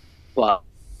Cult, but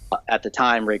at the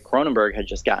time Ray Cronenberg had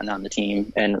just gotten on the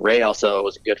team, and Ray also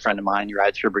was a good friend of mine. He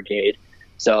rides for Brigade.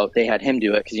 So they had him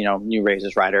do it because, new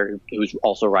Razors rider who's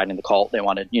also riding the Cult. They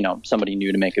wanted, somebody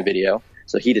new to make a video.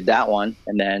 So he did that one.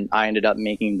 And then I ended up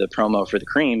making the promo for the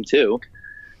Cream too.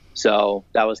 So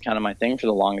that was kind of my thing for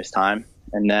the longest time.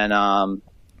 And then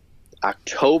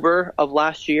October of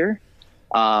last year,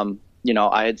 I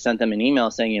had sent them an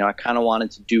email saying, I kind of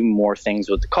wanted to do more things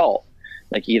with the Cult.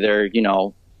 Like either,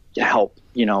 help,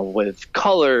 with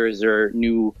colors or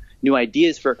new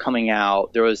ideas for it coming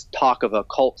out. There was talk of a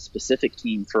Cult specific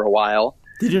team for a while.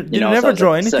 Did you never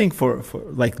draw anything for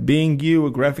like being you,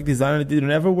 a graphic designer? Did you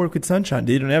never work with Sunshine?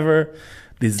 Did you never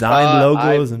design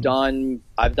logos?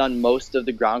 I've done most of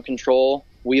the ground control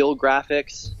wheel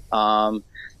graphics.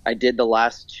 I did the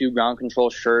last 2 ground control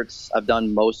shirts. I've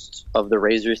done most of the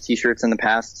Razors t-shirts in the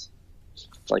past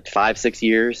like 5-6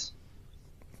 years.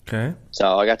 Okay.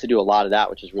 So I got to do a lot of that,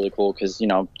 which is really cool because,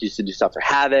 I used to do stuff for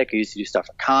Havoc. I used to do stuff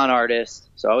for Con Artists.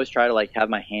 So I always try to like have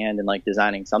my hand in like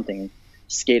designing something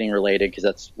skating related because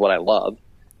that's what I love.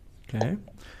 Okay.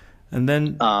 And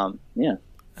then, yeah.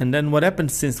 And then what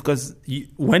happened since, because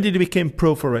when did you become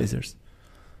pro for Razors?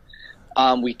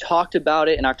 We talked about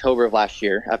it in October of last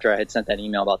year after I had sent that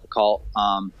email about the Cult.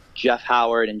 Jeff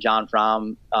Howard and John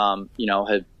Fromm,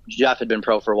 Jeff had been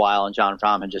pro for a while and John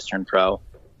Fromm had just turned pro.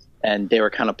 And they were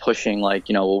kind of pushing like,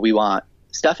 we want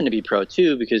Stefan to be pro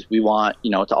too because we want,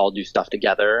 to all do stuff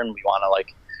together and we want to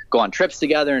like go on trips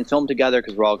together and film together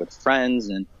because we're all good friends.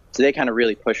 And so they kind of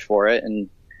really pushed for it and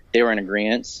they were in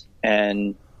agreement.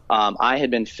 And I had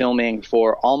been filming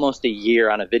for almost a year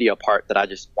on a video part that I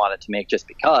just wanted to make just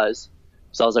because.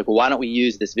 So I was like, well, why don't we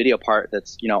use this video part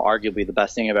that's, arguably the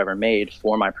best thing I've ever made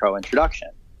for my pro introduction.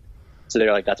 So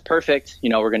they're like, that's perfect.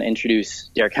 We're going to introduce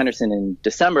Derek Henderson in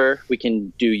December. We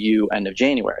can do you end of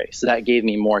January. So that gave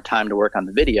me more time to work on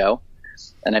the video.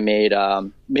 And I made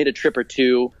a trip or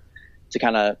two to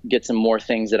kind of get some more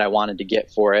things that I wanted to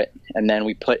get for it. And then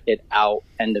we put it out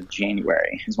end of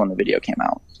January is when the video came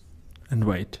out. And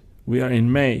wait, we are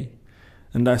in May.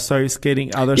 And I saw you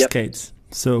skating other skates.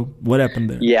 So what happened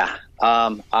there? Yeah.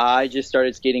 I just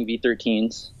started skating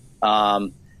V13s.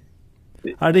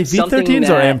 Are they V13s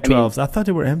or M12s? I thought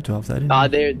they were M12s. I didn't know.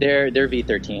 They're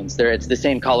V13s. It's the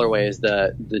same colorway as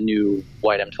the new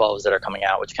white M12s that are coming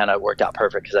out, which kind of worked out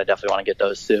perfect because I definitely want to get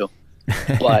those too.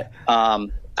 But I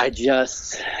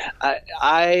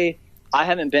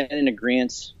haven't been in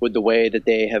agreement with the way that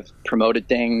they have promoted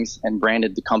things and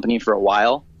branded the company for a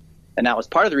while, and that was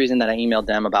part of the reason that I emailed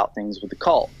them about things with the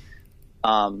Cult.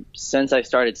 Since I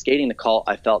started skating the Cult,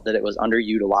 I felt that it was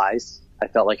underutilized. I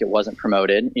felt like it wasn't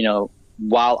promoted.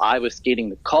 While I was skating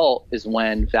the Cult is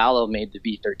when Valo made the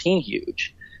V13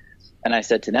 huge. And I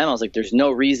said to them, I was like, there's no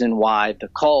reason why the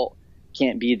Cult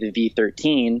can't be the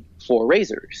V13 for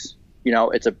Razors.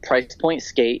 It's a price point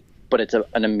skate, but it's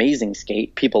an amazing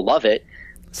skate. People love it.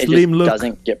 It just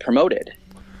doesn't get promoted.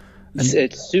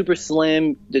 It's super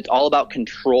slim. It's all about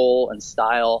control and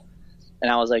style. And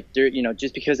I was like,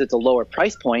 just because it's a lower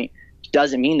price point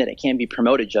doesn't mean that it can't be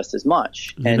promoted just as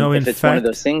much. You and know, if it's one of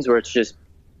those things where it's just...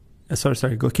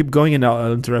 Sorry. Keep going and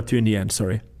I'll interrupt you in the end.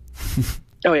 Sorry.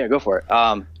 Oh, yeah, go for it.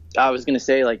 I was going to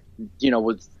say, like,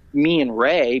 with me and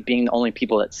Ray being the only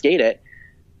people that skate it,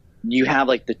 you have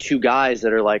like the two guys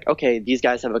that are like, okay, these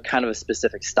guys have a kind of a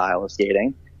specific style of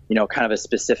skating, kind of a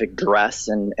specific dress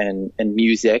and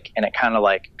music. And it kind of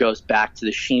like goes back to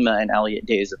the Shima and Elliott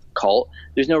days of Cult.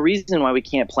 There's no reason why we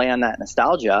can't play on that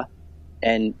nostalgia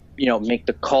and, make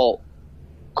the Cult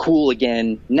cool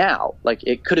again now. Like,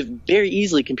 it could have very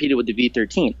easily competed with the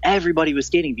V13. Everybody was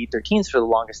skating V13s for the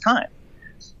longest time.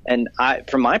 And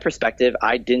from my perspective,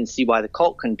 I didn't see why the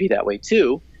Cult couldn't be that way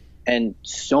too. And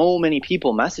so many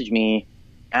people message me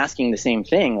asking the same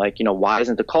thing, like, why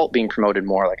isn't the Cult being promoted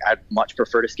more? Like, I'd much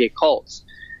prefer to skate Cults.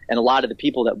 And a lot of the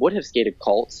people that would have skated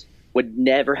Cults would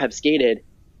never have skated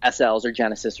SLs or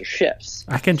Genesis or Shifts.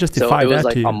 I can justify so it was that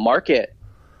like to you. A market.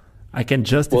 I can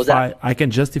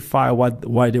justify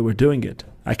why they were doing it.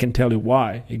 I can tell you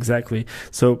why exactly.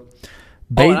 So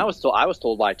and I was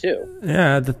told why too.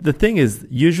 Yeah, the thing is,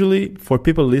 usually for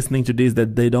people listening to this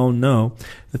that they don't know,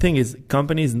 the thing is,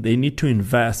 companies, they need to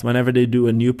invest. Whenever they do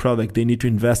a new product, they need to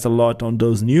invest a lot on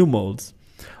those new molds.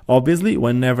 Obviously,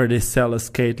 whenever they sell a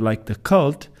skate like the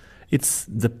Cult, it's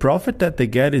the profit that they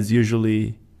get is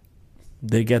usually,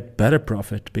 they get better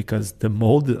profit because the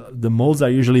molds are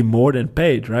usually more than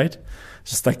paid, right?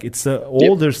 Just like it's an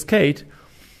older skate.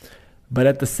 But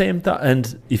at the same time,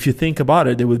 and if you think about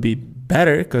it, it would be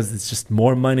better because it's just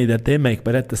more money that they make.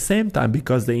 But at the same time,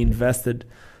 because they invested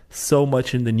so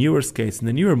much in the newer skates and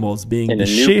the newer molds, being the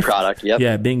Shift product,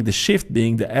 being the Shift,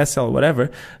 being the SL,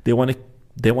 whatever, they want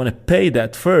to pay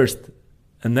that first,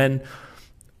 and then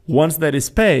once that is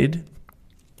paid,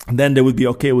 then they would be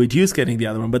okay with you skating the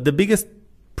other one. But the biggest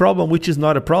problem, which is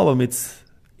not a problem, it's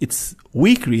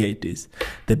we create this.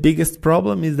 The biggest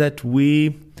problem is that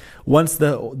once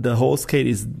the whole skate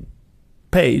is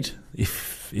paid,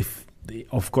 if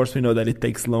of course we know that it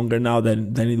takes longer now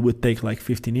than it would take like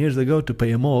 15 years ago to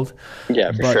pay a mold.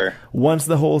 Yeah, for sure. Once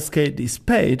the whole skate is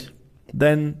paid,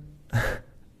 then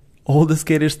all the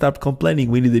skaters start complaining,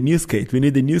 we need a new skate, we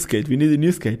need a new skate, we need a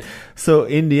new skate. So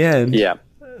in the end,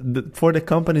 for the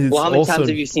companies, it's how many times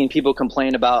have you seen people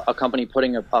complain about a company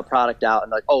putting a product out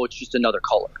and like, oh, it's just another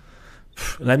color?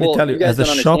 Let me tell you, guys as don't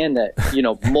a understand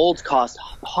that molds cost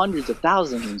hundreds of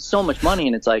thousands and so much money,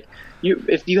 and it's like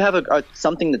if you have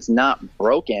something that's not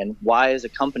broken, why is a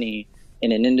company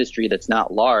in an industry that's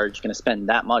not large going to spend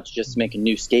that much just to make a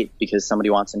new skate because somebody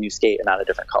wants a new skate and not a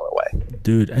different colorway?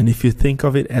 Dude, and if you think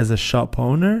of it as a shop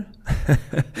owner,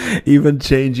 even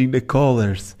changing the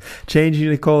colors,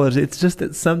 it's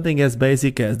just something as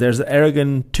basic as there's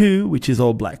Aragon 2, which is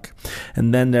all black.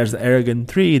 And then there's Aragon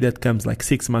 3 that comes like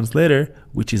 6 months later,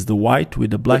 which is the white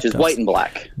with the black. Which is white and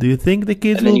black. Do you think the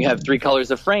kids And then you have 3 colors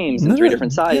of frames and 3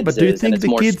 different sizes, but do you think and it's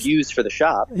more SKUs for the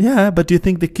shop. Yeah, but do you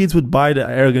think the kids would buy the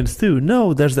Aragons 2?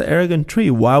 No, there's the Aragon 3.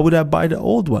 Why would I buy the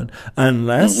old one?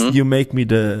 Unless you make me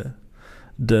the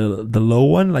low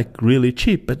one like really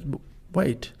cheap. But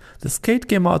wait, the skate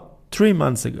came out 6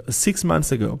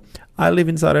 months ago. I live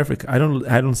in South Africa. I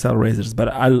don't sell razors, but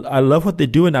I love what they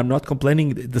do, and I'm not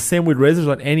complaining. The same with razors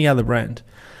or any other brand.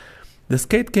 The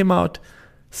skate came out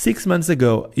 6 months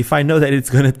ago. If I know that it's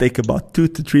going to take about 2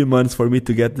 to 3 months for me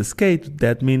to get the skate,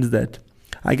 that means that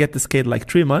I get the skate like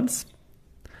 3 months.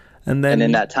 And then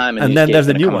in that time, and then there's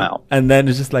a new one. Out. And then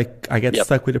it's just like I get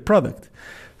stuck with the product.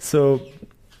 So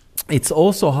it's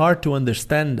also hard to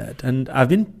understand that. And I've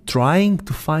been trying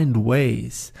to find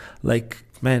ways. Like,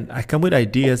 man, I come with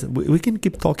ideas. We can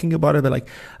keep talking about it, but like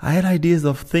I had ideas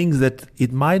of things that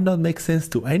it might not make sense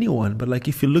to anyone. But like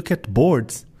if you look at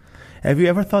boards, did you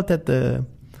ever thought that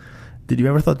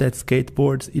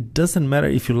skateboards, it doesn't matter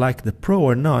if you like the Pro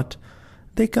or not,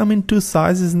 they come in 2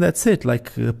 sizes and that's it.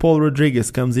 Like Paul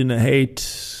Rodriguez comes in a 8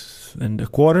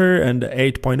 1/4 and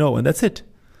 8.0 and that's it.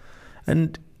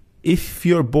 And if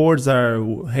your boards are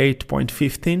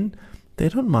 8.15, they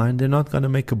don't mind. They're not going to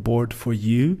make a board for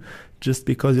you just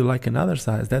because you like another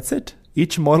size. That's it.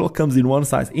 Each model comes in one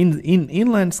size. In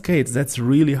inline skates, that's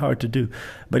really hard to do.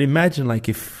 But imagine like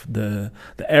if the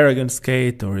Aragon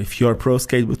skate or if your Pro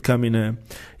skate would come in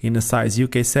a size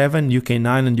UK7,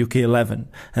 UK9 and UK11.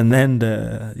 And then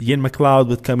the Ian McLeod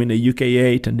would come in a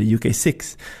UK8 and the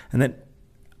UK6. And then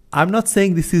I'm not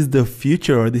saying this is the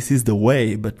future or this is the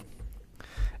way, but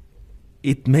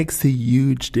it makes a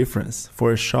huge difference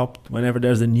for a shop. Whenever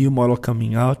there's a new model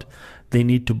coming out, they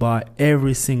need to buy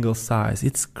every single size.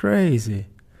 It's crazy.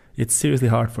 It's seriously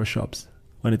hard for shops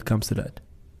when it comes to that.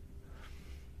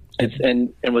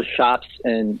 And with shops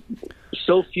and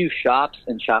so few shops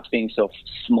and shops being so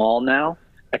small now,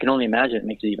 I can only imagine it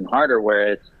makes it even harder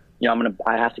where it's, you know,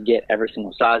 I have to get every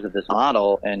single size of this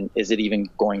model, and is it even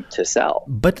going to sell?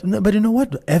 But you know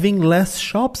what? Having less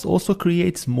shops also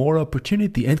creates more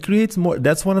opportunity and creates more.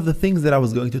 That's one of the things that I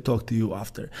was going to talk to you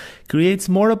after. Creates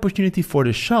more opportunity for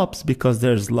the shops because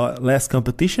there's less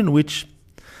competition, which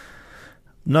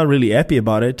not really happy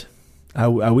about it. I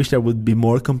wish there would be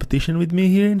more competition with me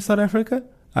here in South Africa.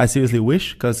 I seriously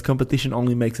wish, because competition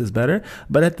only makes us better.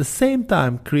 But at the same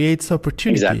time, creates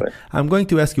opportunity. Exactly. I'm going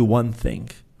to ask you one thing.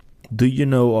 Do you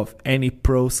know of any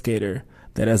pro skater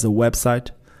that has a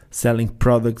website selling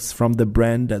products from the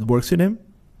brand that works with him?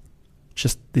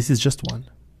 This is just one.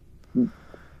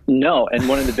 No, and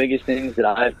one of the biggest things that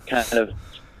I've kind of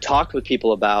talked with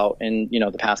people about in, you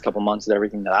know, the past couple months of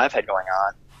everything that I've had going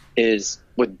on is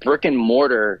with brick and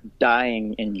mortar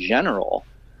dying in general,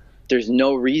 there's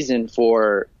no reason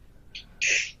for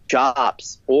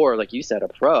shops or, like you said, a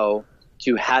pro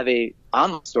to have a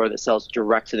online store that sells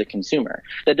direct to the consumer.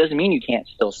 That doesn't mean you can't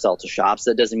still sell to shops.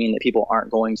 That doesn't mean that people aren't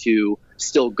going to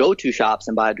still go to shops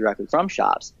and buy directly from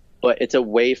shops. But it's a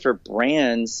way for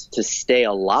brands to stay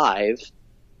alive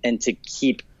and to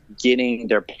keep getting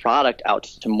their product out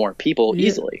to more people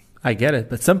easily. I get it,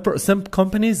 but some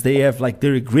companies, they have like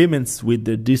their agreements with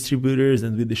the distributors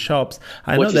and with the shops.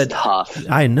 Which is tough.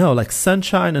 I know, like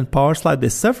Sunshine and Powerslide, they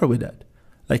suffer with that.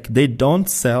 Like they don't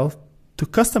sell to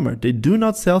customer. They do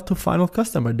not sell to final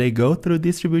customer. They go through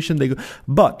distribution.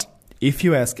 But if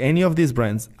you ask any of these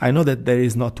brands, I know that there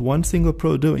is not one single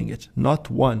pro doing it, not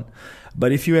one.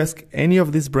 But if you ask any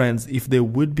of these brands if they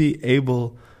would be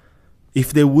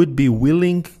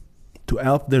willing to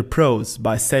help their pros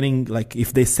by setting, like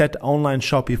if they set online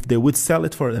shop, if they would sell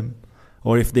it for them,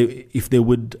 or if they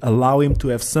would allow him to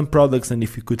have some products and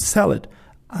if he could sell it,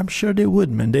 I'm sure they would,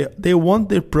 man. They want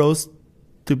their pros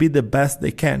to be the best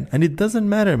they can. And it doesn't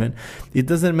matter, man. It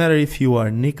doesn't matter if you are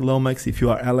Nick Lomax, if you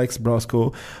are Alex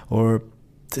Brosco, or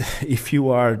if you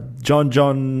are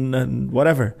John and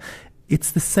whatever.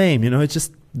 It's the same, you know. It's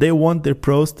just they want their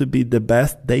pros to be the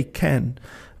best they can.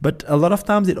 But a lot of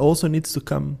times it also needs to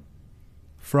come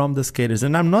from the skaters.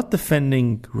 And I'm not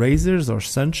defending Razors or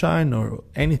Sunshine or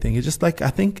anything. It's just like, I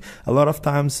think a lot of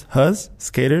times us,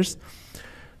 skaters,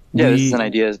 this is an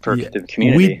idea for the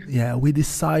community. We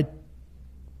decide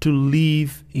to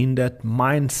live in that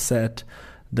mindset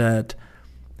that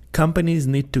companies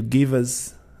need to give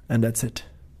us, and that's it.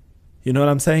 You know what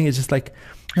I'm saying? It's just like,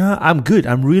 I'm good.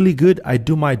 I'm really good. I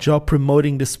do my job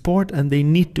promoting the sport, and they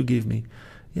need to give me.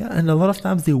 Yeah, and a lot of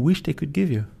times they wish they could give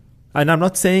you. And I'm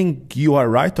not saying you are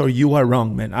right or you are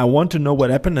wrong, man. I want to know what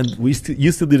happened, and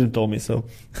you still didn't tell me, so.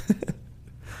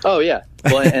 Oh, yeah.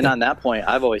 Well, and on that point,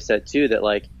 I've always said, too, that,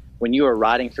 like, when you are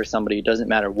riding for somebody, it doesn't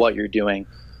matter what you're doing,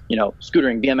 you know,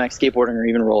 scootering, BMX, skateboarding, or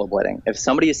even rollerblading. If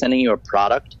somebody is sending you a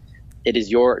product, it is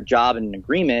your job and an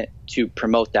agreement to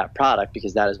promote that product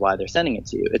because that is why they're sending it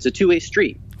to you. It's a two-way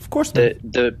street. Of course.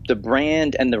 The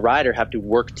brand and the rider have to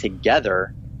work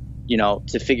together, you know,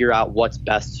 to figure out what's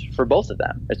best for both of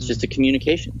them. It's just a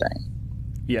communication thing.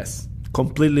 Yes,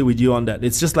 completely with you on that.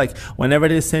 It's just like whenever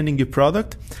they're sending you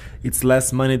product, it's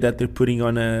less money that they're putting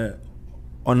on a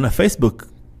Facebook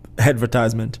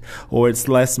advertisement, or it's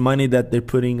less money that they're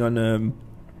putting on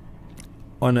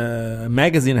a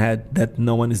magazine ad that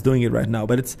no one is doing it right now.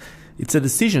 But it's a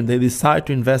decision. They decide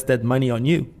to invest that money on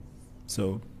you.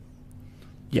 So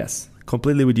yes,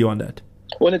 completely with you on that.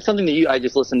 Well, it's something that I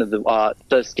just listened to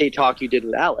the skate talk you did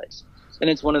with Alex, and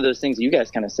it's one of those things that you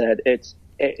guys kind of said.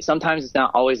 Sometimes it's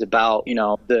not always about, you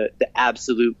know, the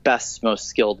absolute best, most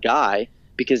skilled guy,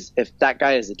 because if that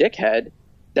guy is a dickhead,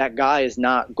 that guy is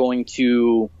not going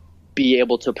to be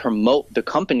able to promote the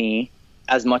company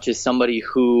as much as somebody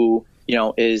who, you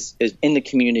know, is in the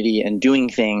community and doing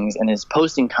things and is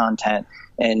posting content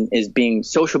and is being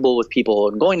sociable with people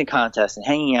and going to contests and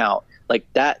hanging out. Like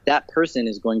that person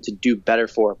is going to do better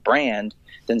for a brand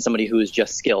than somebody who is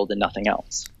just skilled and nothing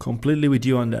else. Completely with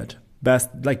you on that.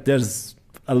 Like there's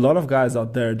a lot of guys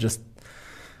out there just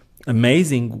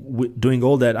amazing doing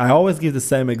all that. I always give the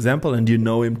same example, and you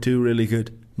know him too really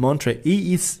good. Montre.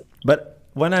 He is, but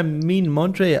when I mean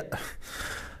Montre,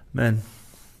 man,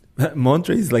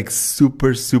 Montre is like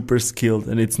super, super skilled,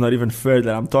 and it's not even fair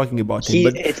that I'm talking about him.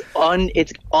 But it's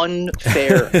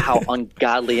unfair how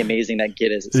ungodly amazing that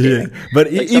kid is at skating. Yeah.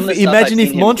 But like imagine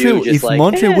if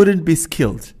Montre wouldn't be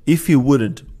skilled. If he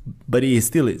wouldn't, but he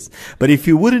still is. But if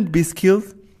he wouldn't be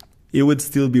skilled, he would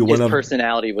still be his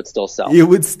personality would still sell. He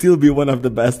would still be one of the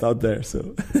best out there.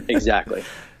 So exactly.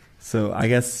 So I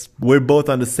guess we're both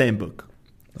on the same book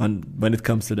when it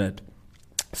comes to that.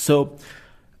 So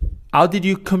how did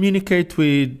you communicate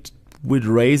with with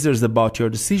Razors about your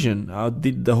decision? How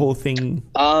did the whole thing?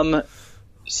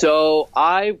 So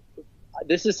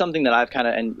this is something that I've kind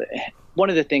of, and one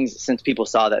of the things, since people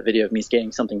saw that video of me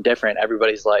skating something different,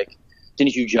 everybody's like,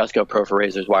 didn't you just go pro for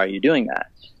Razors? Why are you doing that?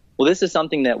 Well, this is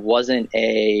something that wasn't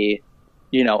a,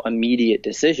 immediate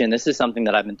decision. This is something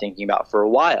that I've been thinking about for a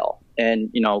while.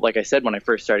 And, like I said, when I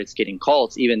first started skating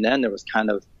Cults, even then there was kind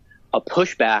of a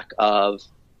pushback of,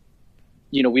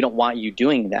 we don't want you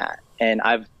doing that. And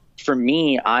for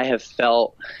me, I have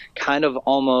felt kind of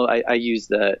almost, I use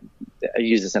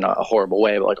this in a horrible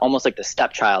way, but like almost like the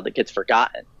stepchild that gets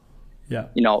forgotten. Yeah.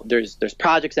 There's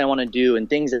projects I want to do and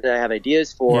things that I have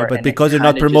ideas for. Yeah, but because you're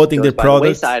not promoting their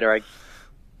products.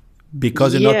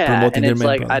 Because you're not promoting their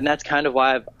main product. And that's kind of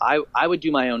why I would do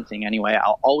my own thing anyway.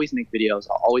 I'll always make videos.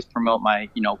 I'll always promote my,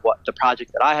 what the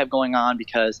project that I have going on,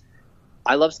 because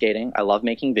I love skating. I love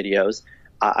making videos.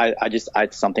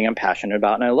 It's something I'm passionate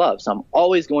about and I love. So I'm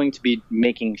always going to be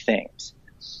making things.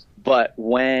 But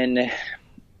when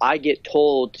I get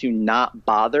told to not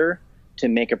bother to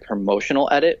make a promotional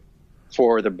edit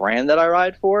for the brand that I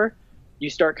ride for, you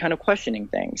start kind of questioning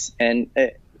things. And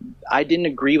I didn't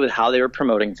agree with how they were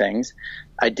promoting things.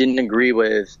 I didn't agree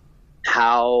with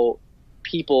how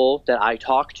people that I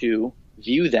talk to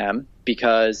view them,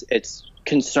 because it's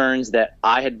concerns that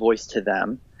I had voiced to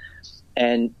them.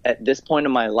 And at this point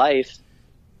in my life,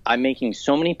 I'm making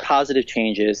so many positive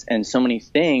changes and so many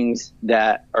things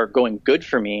that are going good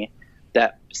for me,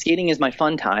 that skating is my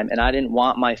fun time. And I didn't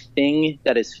want my thing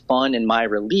that is fun in my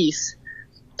release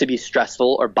to be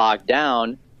stressful or bogged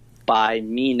down by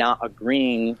me not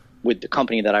agreeing with the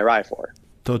company that I ride for.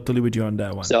 Totally with you on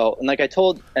that one. So, and like I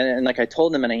told them and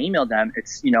I emailed them,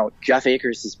 it's, Jeff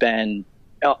Akers has been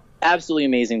absolutely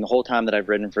amazing the whole time that I've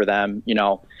ridden for them.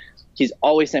 He's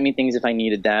always sent me things if I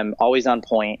needed them, always on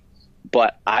point,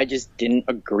 but I just didn't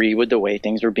agree with the way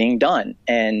things were being done.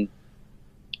 And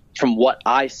from what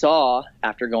I saw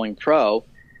after going pro,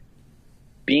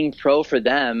 being pro for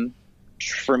them,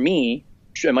 for me,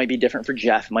 it might be different for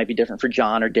Jeff, it might be different for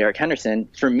John or Derek Henderson.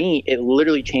 For me, it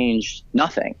literally changed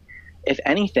nothing. If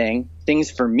anything, things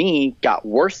for me got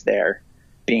worse there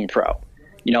being pro.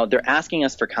 They're asking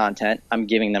us for content. I'm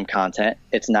giving them content.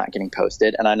 It's not getting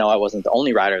posted. And I know I wasn't the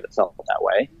only rider that felt that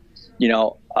way.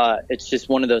 It's just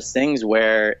one of those things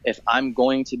where if I'm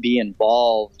going to be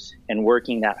involved and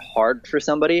working that hard for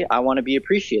somebody, I want to be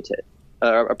appreciated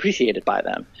by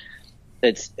them.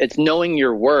 It's knowing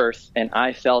your worth. And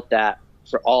I felt that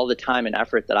for all the time and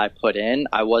effort that I put in,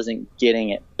 I wasn't getting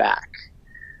it back.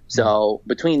 So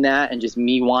between that and just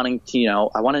me wanting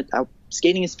to,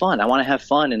 skating is fun. I want to have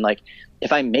fun. And like,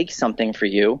 if I make something for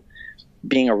you,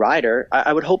 being a rider,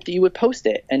 I would hope that you would post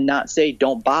it and not say,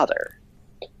 don't bother.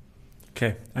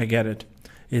 Okay, I get it.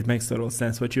 It makes total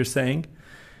sense what you're saying.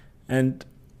 And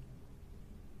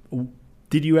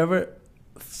did you ever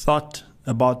thought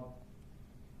about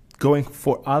going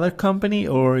for other company,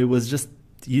 or it was just,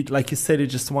 like you said, you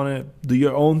just want to do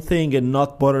your own thing and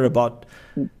not bother about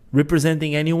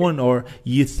representing anyone? Or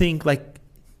you think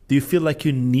do you feel like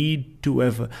you need to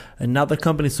have another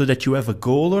company so that you have a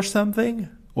goal or something?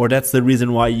 Or that's the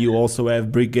reason why you also have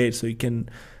Brigade, so you can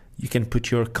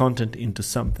put your content into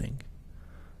something?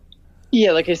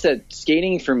 Yeah, like I said,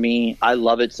 skating for me, I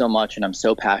love it so much and I'm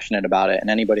so passionate about it. And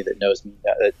anybody that knows me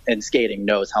in skating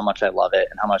knows how much I love it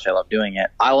and how much I love doing it.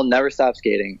 I will never stop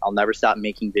skating. I'll never stop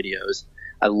making videos.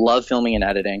 I love filming and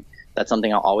editing. That's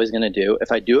something I'm always going to do.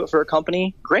 If I do it for a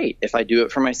company, great. If I do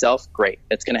it for myself, great.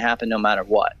 It's going to happen no matter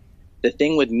what. The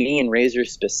thing with me and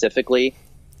Razors specifically,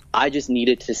 I just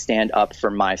needed to stand up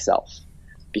for myself,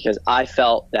 because I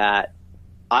felt that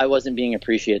I wasn't being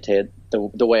appreciated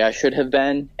the way I should have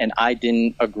been, and I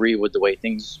didn't agree with the way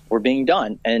things were being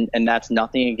done. And that's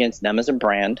nothing against them as a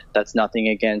brand. That's nothing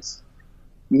against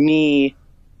me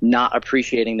not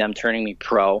appreciating them turning me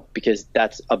pro, because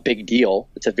that's a big deal.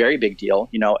 It's a very big deal.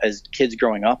 As kids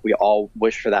growing up, we all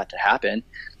wish for that to happen.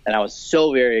 And I was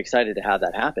so very excited to have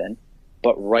that happen.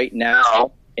 But right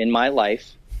now in my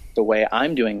life, the way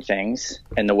I'm doing things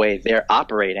and the way they're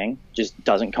operating just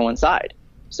doesn't coincide.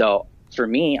 So for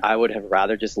me, I would have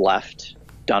rather just left,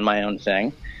 done my own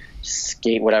thing,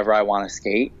 skate whatever I want to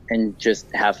skate, and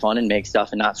just have fun and make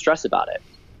stuff and not stress about it.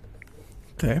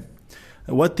 Okay.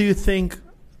 What do you think?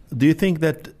 Do you think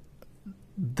that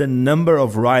the number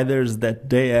of riders that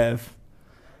they have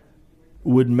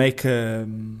would make a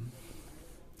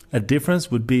difference?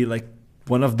 Would be like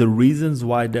one of the reasons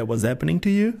why that was happening to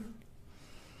you?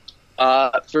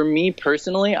 For me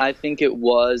personally, I think it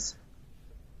was,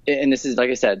 and this is, like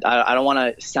I said, I don't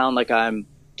want to sound like I'm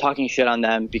talking shit on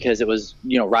them because it was,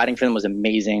 riding for them was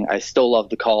amazing. I still love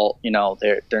the cult.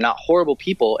 They're not horrible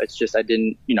people. It's just I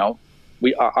didn't,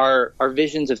 our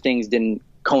visions of things didn't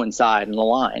coincide and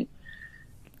align.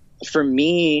 For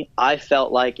me, I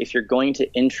felt like if you're going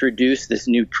to introduce this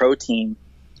new pro team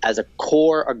as a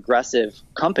core aggressive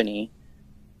company,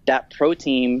 that pro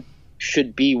team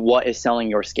should be what is selling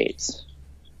your skates.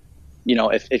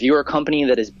 If you're a company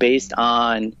that is based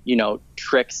on,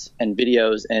 tricks and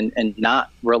videos and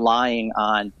not relying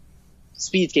on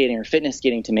speed skating or fitness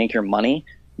skating to make your money,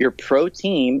 your pro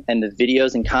team and the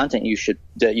videos and content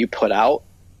that you put out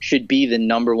should be the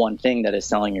number one thing that is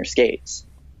selling your skates.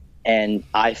 And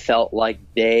I felt like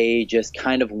they just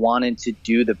kind of wanted to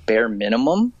do the bare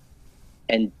minimum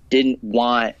and didn't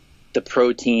want the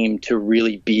pro team to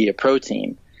really be a pro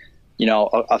team.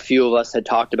 A few of us had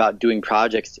talked about doing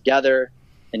projects together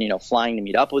and, flying to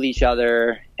meet up with each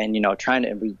other and,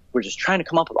 we were just trying to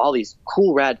come up with all these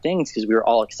cool, rad things because we were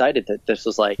all excited that this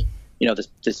was like,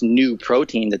 this new pro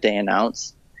team that they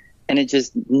announced. And it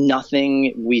just,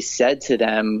 nothing we said to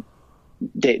them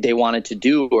they wanted to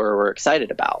do or were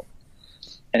excited about.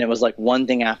 And it was like one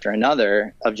thing after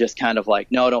another of just kind of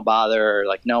like, no, don't bother, or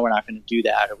like, no, we're not going to do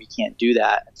that, or we can't do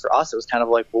that. And for us, it was kind of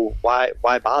like, well,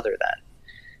 why bother then?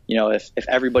 If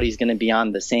everybody's going to be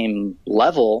on the same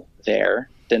level there,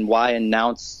 then why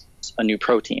announce a new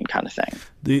pro team kind of thing?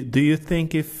 Do you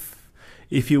think if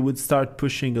you would start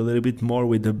pushing a little bit more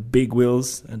with the big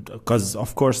wheels, and because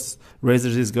of course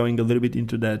Razors is going a little bit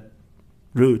into that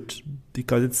route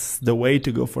because it's the way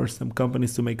to go for some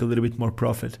companies to make a little bit more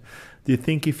profit. Do you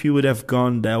think if you would have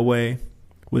gone that way,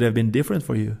 would have been different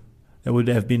for you? There would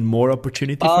have been more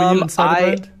opportunity for you inside the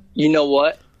brand? You know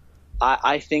what?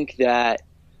 I think that,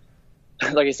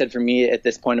 like I said, for me at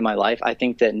this point in my life, I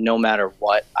think that no matter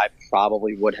what, I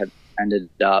probably would have ended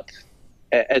up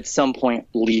at some point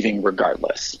leaving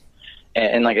regardless.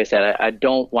 And like I said, I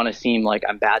don't want to seem like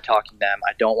I'm bad talking them.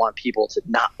 I don't want people to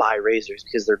not buy Razors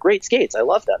because they're great skates. I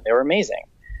love them. They were amazing.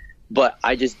 But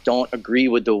I just don't agree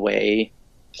with the way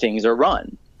things are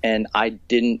run. And I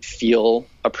didn't feel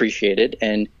appreciated.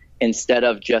 And instead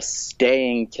of just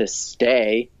staying to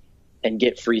stay and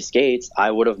get free skates,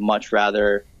 I would have much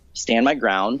rather stand my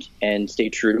ground and stay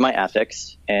true to my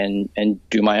ethics and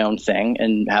do my own thing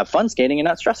and have fun skating and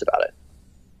not stress about it.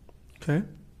 Okay.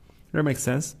 That makes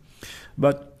sense.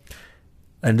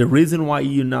 And the reason why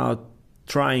you're now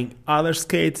trying other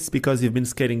skates is because you've been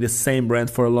skating the same brand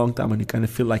for a long time and you kind of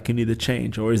feel like you need a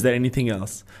change, or is there anything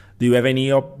else? Do you have any,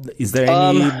 is there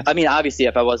any? I mean, obviously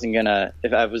if I was going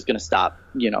to stop,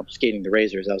 skating the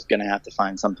Razors, I was going to have to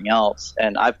find something else.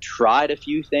 And I've tried a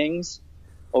few things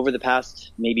over the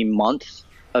past maybe month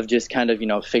of just kind of,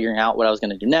 figuring out what I was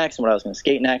going to do next and what I was going to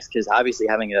skate next. Because obviously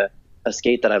having a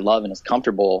skate that I love and is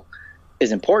comfortable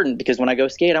is important, because when I go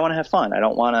skate, I want to have fun. I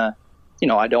don't want to,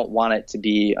 I don't want it to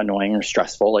be annoying or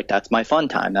stressful. Like, that's my fun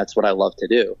time. That's what I love to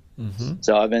do. Mm-hmm.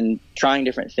 So I've been trying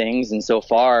different things. And so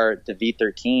far the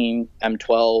V13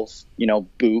 M12,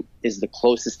 boot is the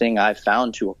closest thing I've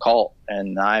found to a cult,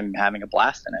 and I'm having a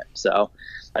blast in it. So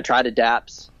I tried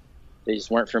adapts. They just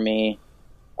weren't for me.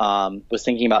 Was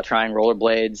thinking about trying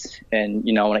rollerblades, and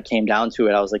when it came down to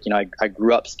it, I was like, I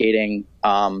grew up skating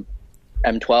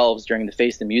M12s during the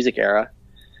Face the Music era,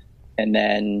 and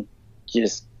then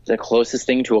just the closest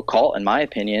thing to a cult, in my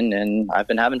opinion, and I've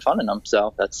been having fun in them.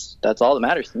 So that's all that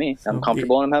matters to me. I'm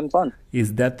comfortable and I'm having fun.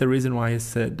 Is that the reason why you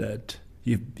said that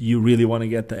you really want to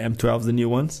get the M12s, the new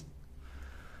ones?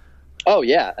 Oh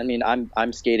yeah, I mean,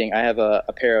 I'm skating. I have a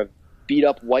pair of beat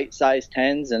up white size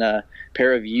 10s and a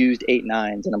pair of used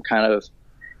 8.9s, and I'm kind of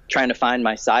trying to find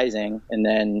my sizing. And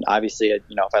then obviously, if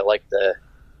I like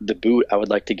the boot, I would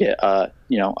like to get a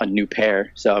new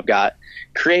pair. So I've got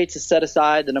crates set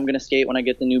aside that I'm going to skate when I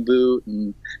get the new boot,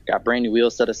 and got brand new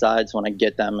wheels set aside. So when I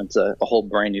get them, it's a whole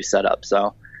brand new setup.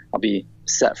 So I'll be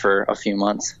set for a few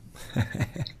months.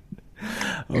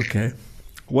 Okay.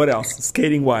 What else?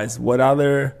 Skating wise, what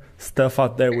other stuff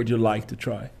out there would you like to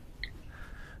try?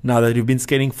 Now that you've been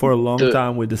skating for a long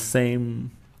time with the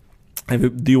same,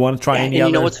 do you want to try any other?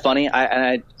 You know what's funny?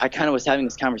 I kind of was having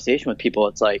this conversation with people.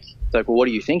 It's like, well, what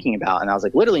are you thinking about? And I was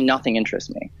like, literally nothing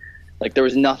interests me. Like, there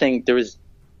was nothing.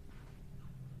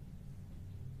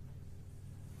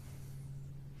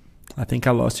 I think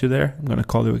I lost you there. I'm going to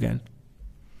call you again.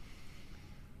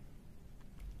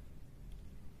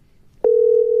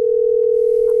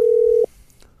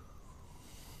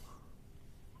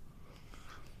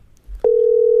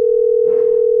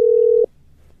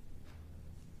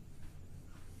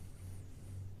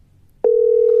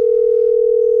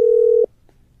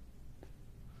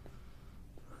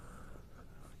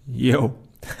 Yo.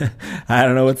 I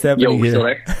don't know what's happening Yo, here.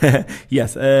 still there?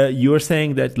 Yes, you were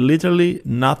saying that literally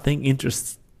nothing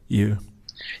interests you.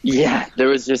 Yeah, there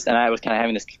was just, and I was kind of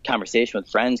having this conversation with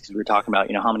friends because we were talking about,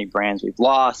 how many brands we've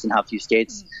lost and how few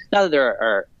skates. Not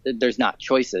that there's not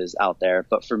choices out there,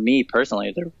 but for me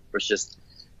personally, there was just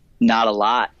not a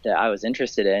lot that I was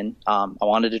interested in. I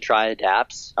wanted to try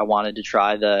Adapts. I wanted to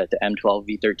try the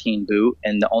M12 V13 boot,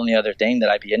 and the only other thing that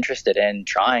I'd be interested in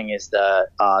trying is the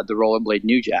Rollerblade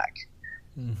New Jack.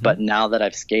 Mm-hmm. But now that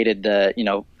I've skated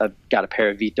I've got a pair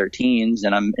of V13s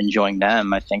and I'm enjoying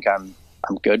them, I think I'm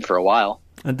good for a while.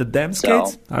 And the Dam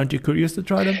skates, aren't you curious to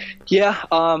try them? Yeah,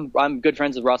 I'm good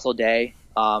friends with Russell Day.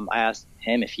 I asked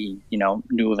him if he,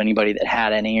 knew of anybody that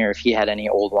had any or if he had any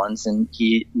old ones, and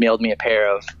he mailed me a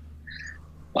pair of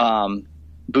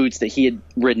boots that he had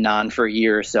ridden on for a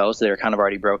year or so they were kind of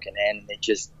already broken in.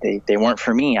 They weren't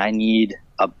for me. I need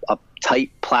a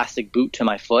tight plastic boot to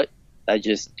my foot. I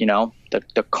just,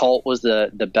 the Cult was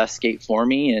the best skate for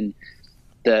me, and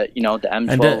the M12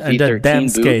 and the Dam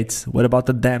boot. Skates. What about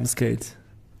the Dam Skates?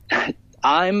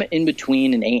 I'm in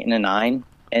between an 8 and a 9,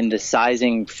 and the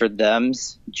sizing for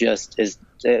them's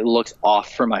it looks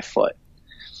off for my foot.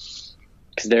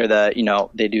 Because they're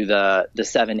they do the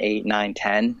 7, 8, 9,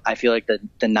 10. I feel like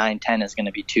the 9, 10 is going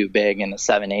to be too big and the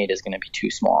 7, 8 is going to be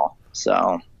too small.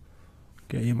 So,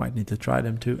 okay, you might need to try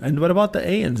them too. And what about the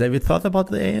ANs? Have you thought about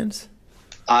the ANs?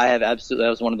 I have absolutely. That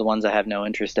was one of the ones I have no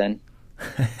interest in.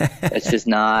 It's just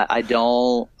not.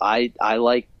 I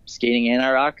like skating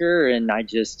anti-rocker, and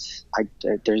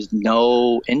there's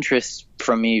no interest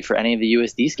from me for any of the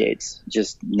USD skates.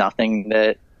 Just nothing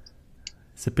that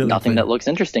looks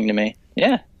interesting to me.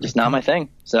 Yeah, just not my thing.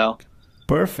 So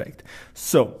perfect.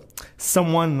 So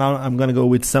now I'm gonna go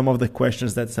with some of the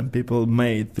questions that some people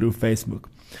made through Facebook.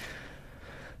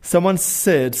 Someone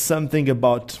said something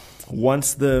about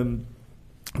once the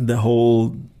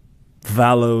whole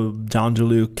Valo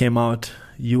D'Angelo came out,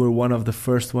 you were one of the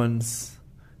first ones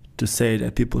to say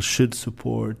that people should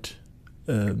support.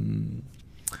 I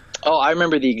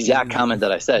remember the exact comment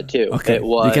that I said too. Okay, it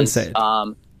was, you can say it.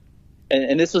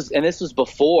 And this was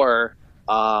before.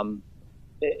 I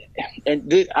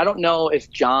don't know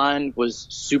if John was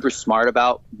super smart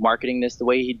about marketing this the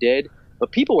way he did,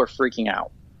 but people were freaking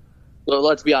out. Well,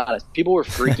 let's be honest. People were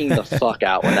freaking the fuck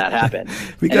out when that happened.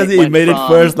 Because he made it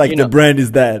first, like the brand is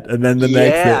dead, and then the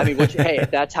next. Yeah, I mean, hey, if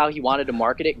that's how he wanted to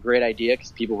market it, great idea,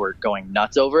 because people were going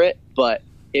nuts over it. But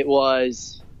it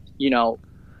was,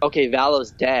 okay,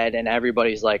 Valo's dead, and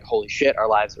everybody's like, holy shit, our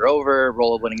lives are over.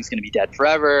 Rollerblading is going to be dead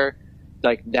forever.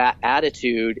 Like that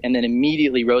attitude, and then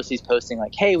immediately Rossi's posting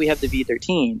like, hey, we have the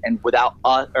V13, and without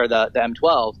us, or the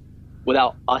M12,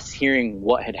 without us hearing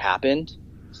what had happened.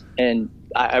 And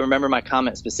I remember my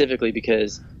comment specifically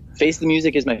because Face the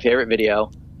Music is my favorite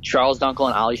video. Charles Dunkel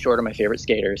and Ollie Short are my favorite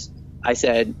skaters. I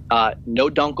said, no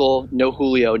Dunkel, no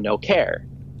Julio, no care.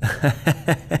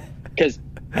 Because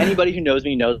anybody who knows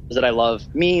me knows that I love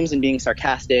memes and being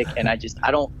sarcastic, and I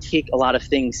don't take a lot of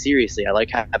things seriously. I like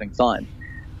having fun.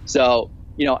 So,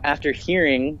 after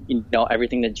hearing,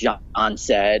 everything that John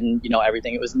said and,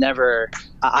 everything, it was never,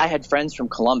 I had friends from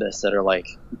Columbus that are like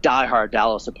diehard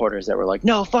Dallas supporters that were like,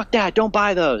 no, fuck that, don't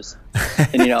buy those.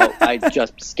 And, I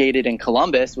just skated in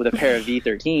Columbus with a pair of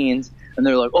V13s, and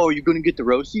they're like, oh, are you going to get the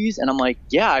Rossi's? And I'm like,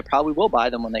 yeah, I probably will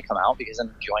buy them when they come out because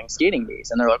I'm enjoying skating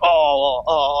these. And they're like,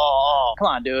 oh, come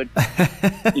on, dude.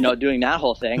 Doing that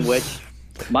whole thing, which...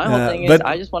 My whole thing is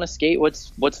I just want to skate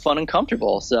what's fun and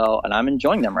comfortable. And I'm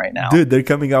enjoying them right now. Dude, they're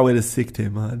coming out with a sick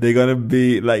team. Huh? They're going to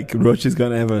be like, Rochi's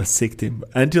going to have a sick team.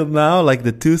 Until now, like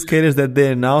the two skaters that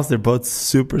they announced, they're both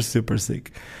super, super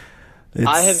sick.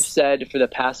 I have said for the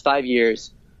past 5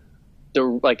 years,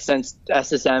 since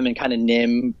SSM and kind of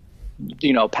NIM,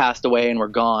 passed away and were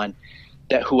gone,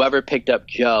 that whoever picked up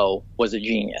Joe was a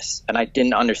genius. And I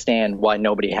didn't understand why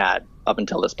nobody had up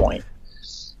until this point.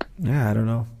 Yeah, I don't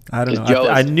know. I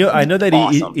know that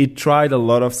awesome. he tried a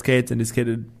lot of skates and he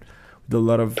skated with a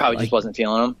lot of. Probably just wasn't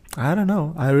feeling them. I don't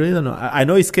know. I really don't know. I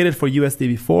know he skated for USD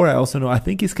before. I also know. I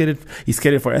think he skated for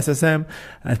SSM.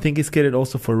 I think he skated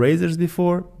also for Razors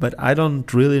before. But I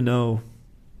don't really know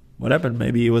what happened.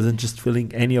 Maybe he wasn't just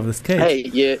feeling any of the skates.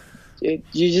 Hey,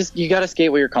 you got to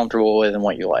skate what you're comfortable with and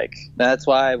what you like. That's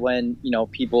why when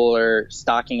people are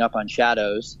stocking up on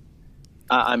shadows.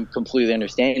 I'm completely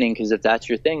understanding, because if that's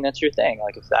your thing, that's your thing.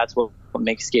 Like if that's what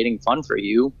makes skating fun for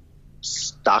you,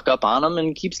 stock up on them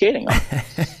and keep skating them.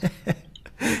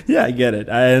 Yeah, I get it.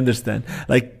 I understand.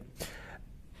 Like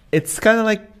it's kind of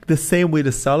like the same with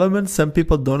the Salomon. Some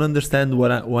people don't understand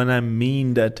when I mean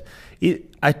that.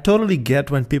 I totally get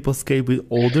when people skate with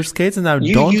older skates, and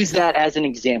you use that as an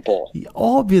example.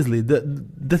 Obviously,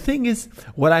 the thing is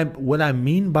what I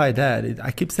mean by that.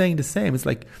 I keep saying the same. It's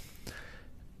like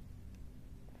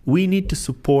we need to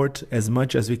support as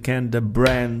much as we can the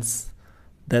brands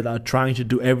that are trying to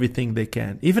do everything they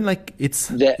can. Even like it's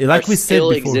that like we said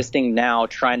before, existing now,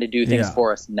 trying to do things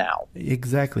for us now.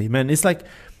 Exactly, man. It's like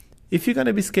if you're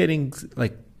gonna be skating,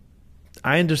 like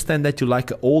I understand that you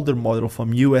like an older model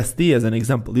from USD as an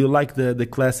example. You like the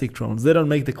classic Trones. They don't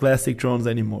make the classic Trones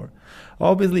anymore.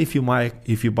 Obviously, if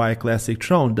you buy a classic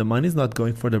Tron, the money is not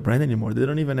going for the brand anymore. They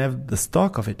don't even have the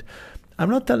stock of it. I'm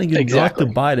not telling you not to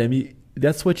buy them.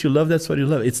 That's what you love. That's what you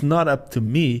love. It's not up to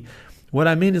me. What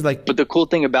I mean is like... But the cool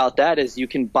thing about that is you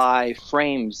can buy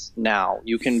frames now.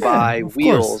 You can buy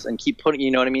wheels and keep putting,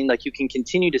 you know what I mean? Like you can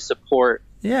continue to support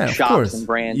shops and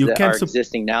brands that are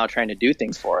existing now trying to do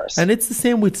things for us. And it's the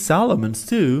same with Salomons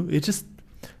too. It's just...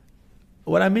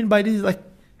 What I mean by this is like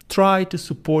try to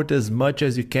support as much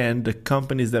as you can the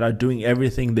companies that are doing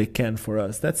everything they can for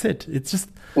us. That's it. It's just...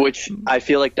 Which I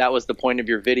feel like that was the point of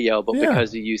your video, but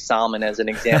because you used Salomon as an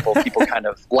example, people kind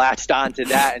of latched onto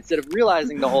that instead of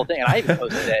realizing the whole thing. And I even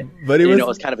posted it. But it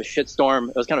was kind of a shitstorm.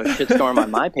 It was kind of a shitstorm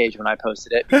on my page when I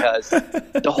posted it because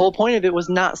the whole point of it was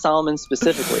not Salomon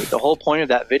specifically. The whole point of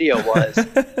that video was,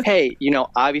 hey,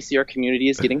 obviously our community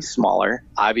is getting smaller.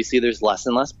 Obviously there's less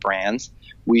and less brands.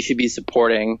 We should be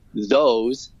supporting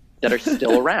those that are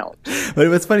still around. But it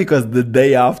was funny because the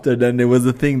day after, then there was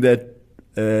a thing that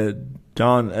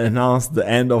John announced the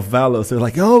end of Valo. So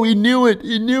like, oh, he knew it.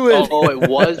 Oh, it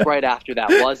was right after that,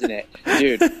 wasn't it?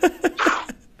 Dude,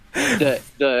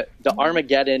 the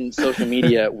Armageddon social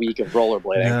media week of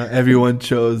rollerblading. Yeah, everyone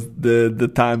chose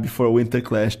the time before Winter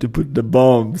Clash to put the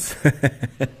bombs.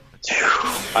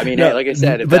 I mean, hey, like I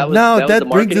said, that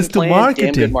brings us to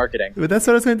marketing. Damn good marketing. But that's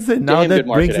what I was going to say. Now that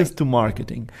brings us to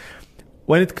marketing.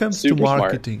 When it comes to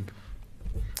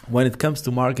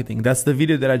marketing, that's the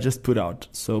video that I just put out.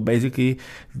 So basically,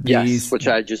 which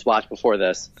I just watched before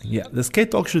this. Yeah, the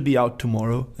skate talk should be out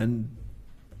tomorrow, and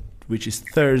which is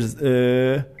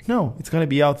Thursday. No, it's gonna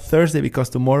be out Thursday because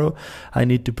tomorrow I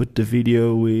need to put the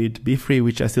video with Be Free,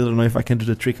 which I still don't know if I can do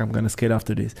the trick. I'm gonna skate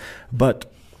after this, but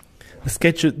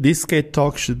this skate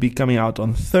talk should be coming out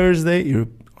on Thursday.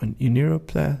 In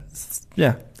Europe,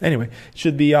 Anyway, it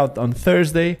should be out on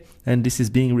Thursday, and this is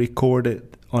being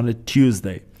recorded on a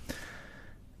Tuesday.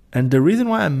 And the reason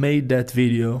why I made that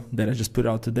video that I just put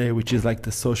out today, which is like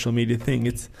the social media thing,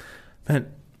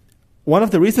 one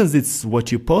of the reasons it's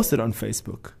what you posted on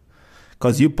Facebook,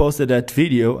 because you posted that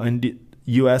video and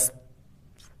you asked,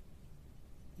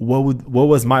 what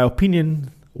was my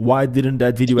opinion? Why didn't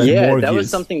that video have more views? Yeah, that was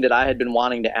something that I had been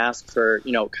wanting to ask for,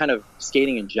 kind of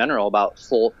skating in general about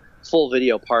full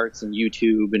video parts and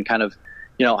YouTube and kind of,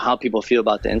 how people feel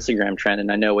about the Instagram trend. And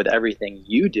I know with everything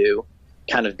you do,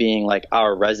 kind of being like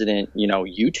our resident,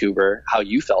 YouTuber, how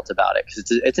you felt about it.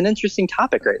 Because it's an interesting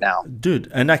topic right now.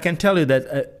 Dude, and I can tell you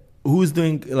that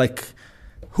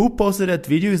who posted that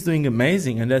video is doing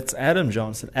amazing, and that's Adam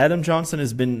Johnson. Adam Johnson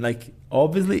has been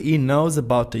obviously he knows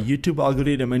about the YouTube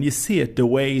algorithm, and you see it the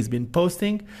way he's been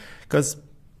posting, because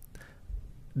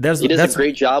he does a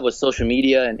great job with social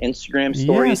media and Instagram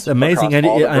stories. Yes, amazing, and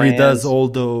he does all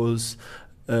those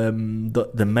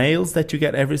the mails that you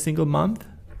get every single month.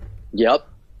 Yep.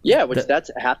 Yeah,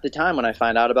 that's half the time when I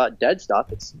find out about dead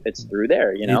stuff, it's through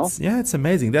there, It's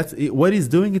amazing. That's what he's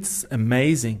doing. It's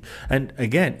amazing. And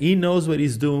again, he knows what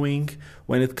he's doing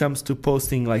when it comes to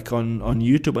posting on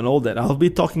YouTube and all that. I'll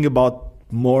be talking about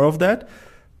more of that.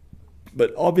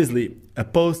 But obviously, a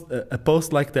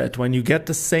post like that, when you get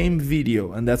the same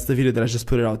video, and that's the video that I just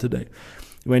put out today,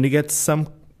 when you get some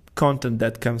content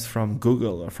that comes from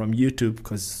Google or from YouTube,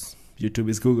 because YouTube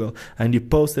is Google, and you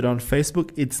post it on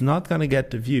Facebook, it's not going to get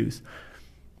the views.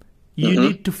 You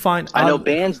need to find... I know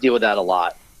bands deal with that a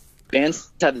lot.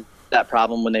 Bands have that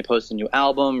problem when they post a new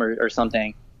album or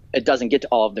something. It doesn't get to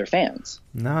all of their fans.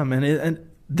 No, man. And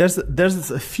there's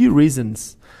a few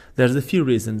reasons.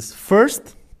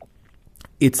 First,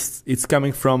 it's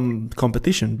coming from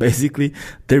competition. Basically,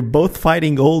 they're both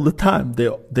fighting all the time.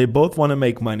 They both want to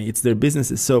make money. It's their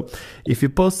businesses. So if you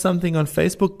post something on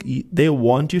Facebook, they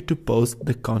want you to post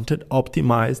the content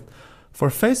optimized for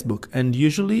Facebook. And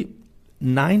usually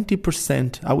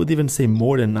 90%, I would even say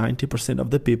more than 90%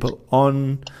 of the people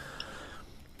on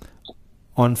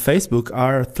Facebook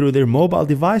are through their mobile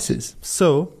devices.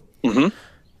 So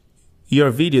your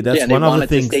video, that's Yeah, they one of want the it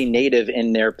to things. stay native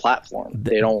in their platform.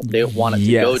 They don't want it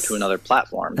to go Yes. to another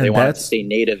platform. And They want it to that's- stay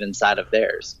native inside of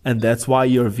theirs. And that's why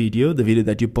your video, the video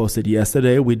that you posted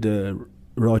yesterday with the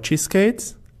Rochi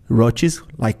skates, Rochis,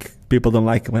 like people don't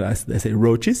like when they say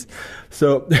Rochis.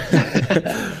 So,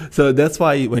 so that's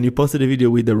why when you posted a video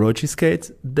with the Rochi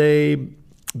skates, the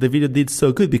video did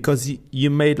so good because you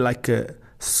made like a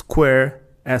square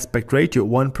aspect ratio,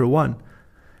 1:1.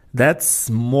 That's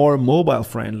more mobile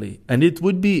friendly, and it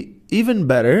would be even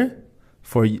better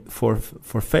for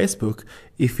Facebook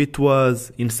if it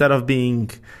was, instead of being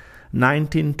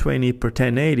 1920 per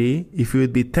 1080, if it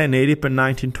would be 1080 per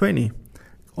 1920,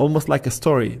 almost like a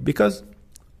story, because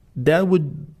that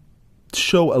would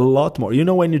show a lot more. You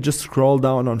know, when you just scroll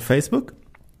down on Facebook,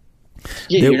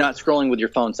 Yeah, you're not scrolling with your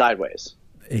phone sideways.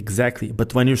 exactly.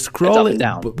 But when you're It's up scrolling and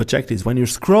down. but check this, when you're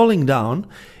scrolling down,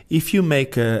 if you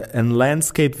make a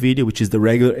landscape video, which is the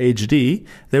regular HD,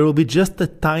 there will be just a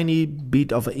tiny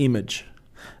bit of an image.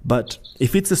 But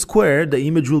if it's a square, the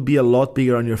image will be a lot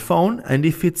bigger on your phone. And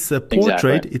if it's a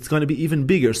portrait, Exactly. it's going to be even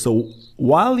bigger. So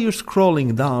while you're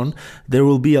scrolling down, there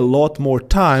will be a lot more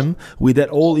time with that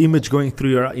whole image going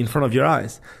through in front of your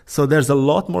eyes. So there's a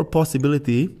lot more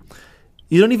possibility.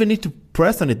 You don't even need to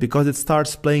press on it because it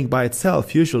starts playing by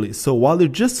itself usually. So while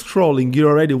you're just scrolling, you're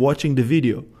already watching the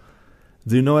video.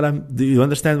 Do you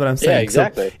understand what I'm saying? Yeah,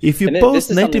 exactly. So if you and post this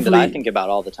is something natively, that I think about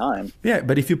all the time. yeah,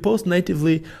 but if you post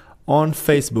natively on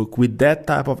Facebook with that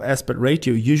type of aspect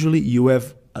ratio, usually you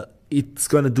have it's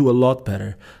going to do a lot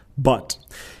better. But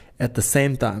at the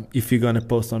same time, if you're going to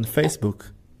post on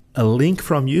Facebook a link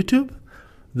from YouTube,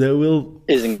 there will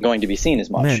Isn't going to be seen as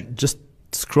much. Man, just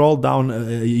scroll down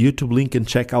a YouTube link and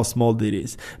check how small it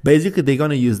is. Basically, they're going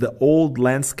to use the old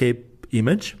landscape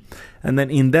image, and then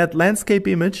in that landscape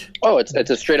image, Oh, it's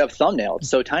a straight up thumbnail. It's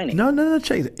so tiny. no,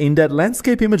 check it. In that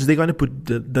landscape image, they're going to put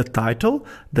the title,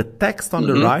 the text on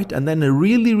the right, and then a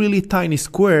really, really tiny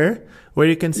square where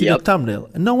you can see the Yep. thumbnail.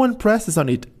 And no one presses on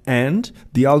it. And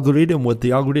what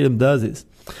the algorithm does is,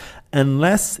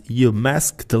 unless you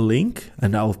mask the link,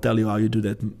 and I'll tell you how you do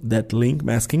that link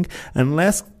masking,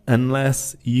 unless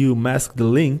you mask the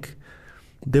link,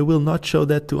 they will not show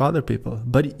that to other people.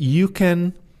 But you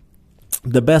can,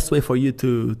 the best way for you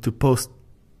to post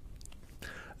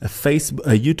a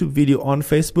YouTube video on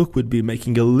Facebook would be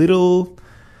making a little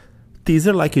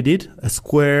teaser like you did, a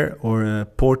square or a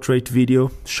portrait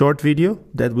video, short video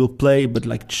that will play, but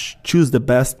like choose the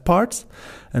best parts,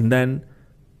 and then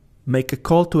make a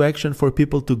call to action for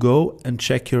people to go and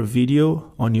check your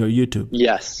video on your YouTube.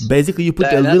 Yes. Basically, you put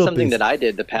a And that's little something piece. that I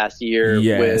did the past year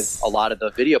Yes. with a lot of the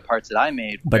video parts that I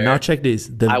made. But where now check this.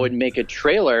 I would make a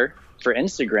trailer for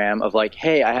Instagram of like,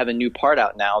 hey, I have a new part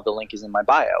out now. The link is in my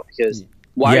bio. Because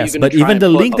why are you Yes, going but to try even and the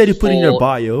put link a that you put in your full-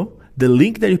 bio, the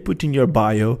link that you put in your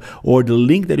bio, or the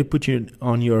link that you put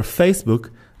on your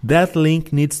Facebook, that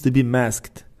link needs to be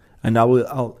masked. And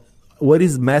what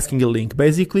is masking a link?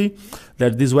 Basically,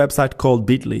 there's this website called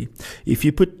Bitly. If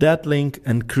you put that link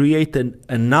and create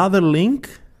another link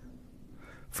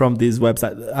from this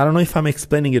website, I don't know if I'm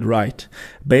explaining it right.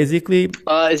 Basically,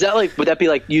 is that like, would that be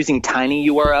like using tiny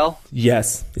URL?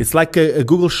 yes, it's like a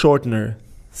Google shortener,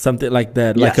 something like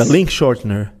that, like a Yes. link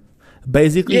shortener.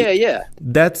 Basically, Yeah.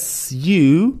 that's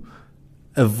you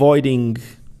avoiding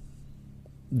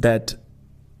that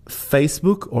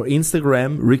Facebook or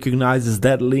Instagram recognizes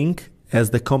that link as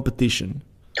the competition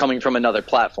Coming from another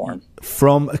platform.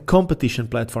 from a competition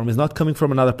platform. It's not coming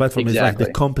from another platform. It's like the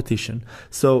Exactly. competition.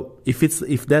 So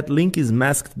if that link is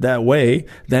masked that way,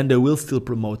 then they will still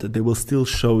promote it. They will still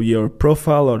show your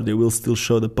profile, or they will still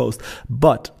show the post.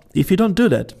 But if you don't do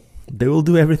that, they will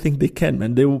do everything they can,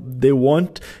 man. They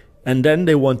want, and then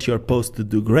they want your post to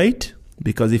do great,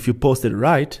 because if you post it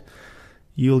right,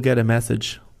 you'll get a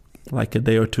message like a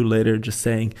day or two later just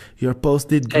saying your post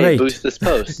did Hey, great. boost this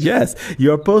post. Yes,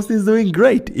 your post is doing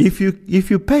great. If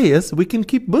you pay us, we can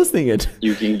keep boosting it.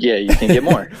 You can get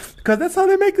more. Because that's how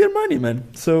they make their money, man.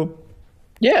 So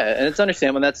Yeah, and it's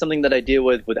understandable. And that's something that I deal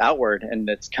with Outward, and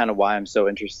that's kind of why I'm so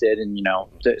interested in,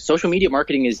 the social media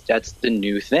marketing that's the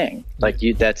new thing. Like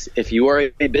if you are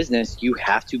a business, you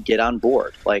have to get on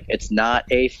board. Like it's not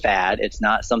a fad. It's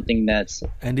not something that's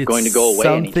And it's going to go away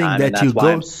something anytime. that And that's you why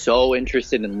go- I'm so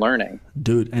interested in learning.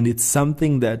 dude, and it's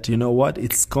something that, you know what,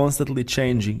 it's constantly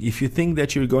changing. If you think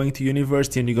that you're going to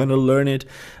university and you're going to learn it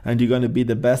and you're going to be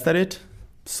the best at it,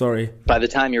 sorry, By the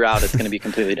time you're out, it's going to be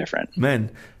completely different. man.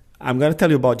 I'm going to tell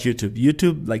you about YouTube.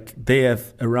 YouTube, like, they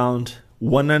have around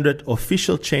 100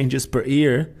 official changes per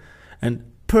year, and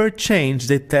per change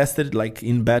they tested like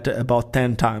in beta about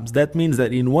 10 times. That means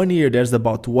that in 1 year there's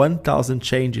about 1,000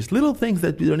 changes, little things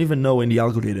that we don't even know in the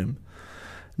algorithm.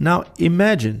 Now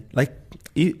imagine, like,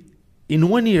 in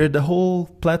 1 year, the whole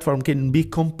platform can be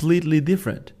completely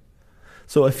different.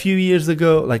 So a few years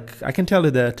ago, like, I can tell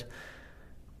you that,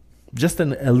 just a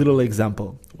little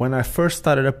example. When I first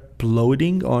started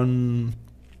uploading on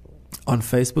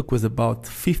Facebook was about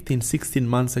 15, 16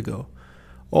 months ago.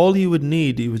 All you would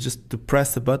need, it was just to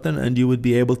press a button and you would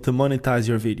be able to monetize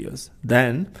your videos.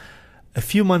 Then, a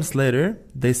few months later,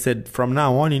 they said from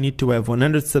now on you need to have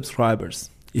 100 subscribers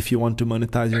if you want to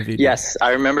monetize your videos. Yes,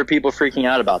 I remember people freaking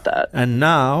out about that. And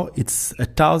now it's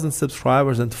 1,000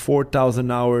 subscribers and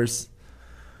 4,000 hours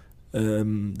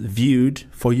viewed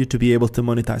for you to be able to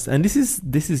monetize. And this is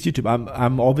YouTube.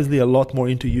 I'm obviously a lot more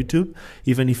into YouTube,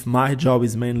 even if my job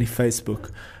is mainly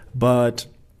Facebook. But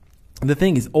the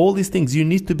thing is, all these things, you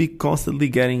need to be constantly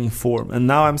getting informed. And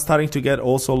now I'm starting to get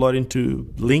also a lot into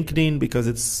LinkedIn, because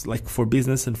it's like for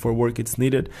business and for work it's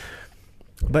needed.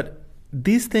 But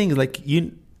these things, like,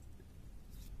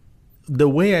 the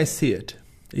way I see it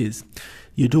is,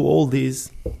 you do all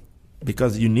these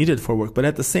because you need it for work, but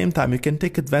at the same time you can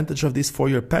take advantage of this for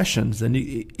your passions, and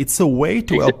it's a way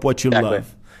to help what you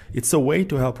love. It's a way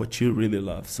to help what you really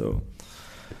love. So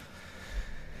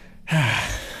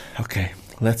okay,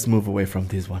 let's move away from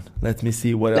this one. Let me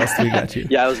see what else we got here.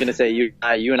 Yeah, I was gonna say, you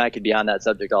and I could be on that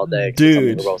subject all day. Dude, it's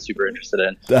something we're all super interested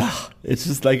in. It's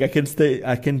just like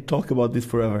I can talk about this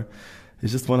forever.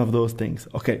 It's just one of those things.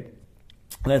 Okay,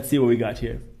 let's see what we got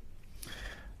here.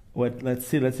 Let's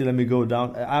see. Let me go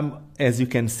down. As you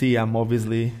can see, I'm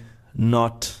obviously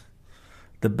not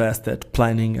the best at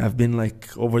planning. I've been, like,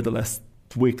 over the last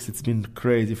weeks, it's been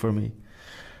crazy for me.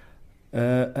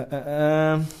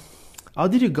 How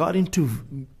did you got into?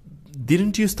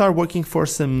 Didn't you start working for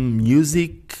some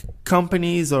music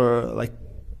companies, or like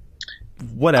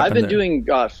what happened? I've been there? doing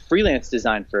freelance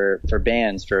design for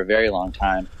bands for a very long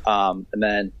time, and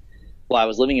then while I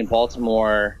was living in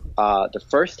Baltimore. The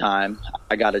first time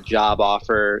I got a job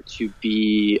offer to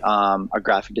be a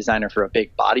graphic designer for a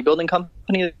big bodybuilding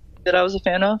company that I was a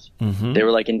fan of. Mm-hmm. They were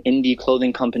like an indie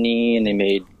clothing company, and they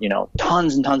made,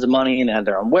 tons and tons of money, and they had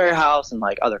their own warehouse and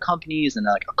like other companies and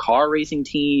like a car racing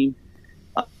team.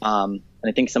 And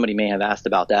I think somebody may have asked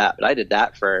about that, but I did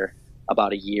that for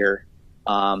about a year.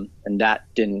 And that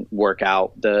didn't work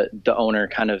out. The owner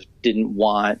kind of didn't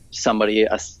want somebody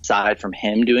aside from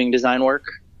him doing design work.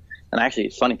 And actually,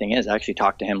 the funny thing is, I actually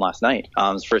talked to him last night. It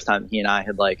was the first time he and I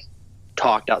had like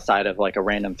talked outside of like a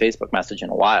random Facebook message in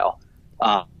a while.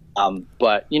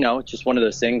 But it's just one of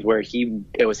those things where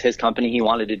it was his company. He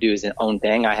wanted to do his own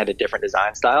thing. I had a different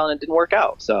design style, and it didn't work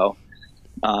out. So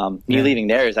me leaving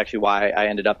there is actually why I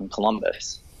ended up in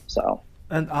Columbus. So.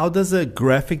 And how does a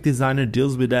graphic designer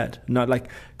deals with that? Not like,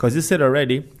 because you said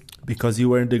already, because you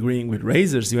weren't agreeing with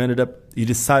Razors, you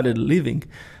decided leaving.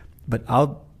 But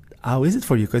how is it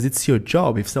for you? Because it's your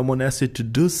job. If someone asks you to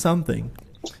do something,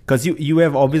 because you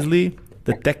have obviously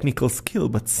the technical skill,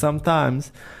 but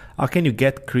sometimes how can you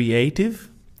get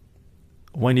creative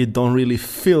when you don't really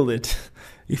feel it?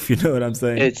 If you know what I'm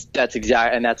saying. That's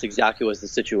exactly was the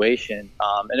situation.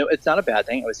 And it's not a bad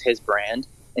thing. It was his brand,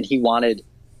 and he wanted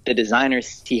the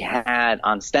designers he had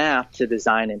on staff to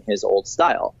design in his old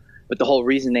style. But the whole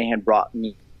reason they had brought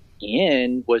me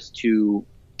in was to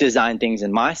design things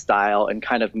in my style and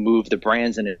kind of move the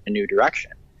brands in a new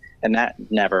direction. And that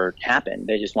never happened.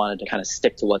 They just wanted to kind of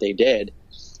stick to what they did.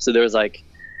 So there was like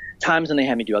times when they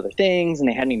had me do other things, and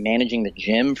they had me managing the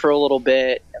gym for a little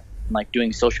bit, and like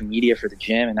doing social media for the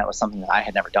gym. And that was something that I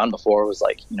had never done before, was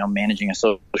like, managing a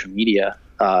social media,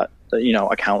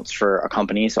 accounts for a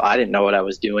company. So I didn't know what I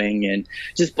was doing. And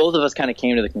just both of us kind of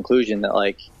came to the conclusion that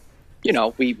like,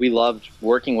 we loved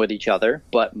working with each other,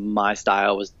 but my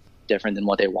style was different than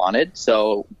what they wanted.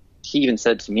 So he even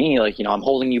said to me, like, I'm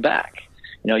holding you back.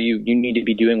 You need to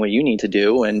be doing what you need to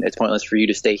do, and it's pointless for you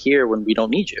to stay here when we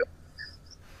don't need you.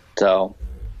 So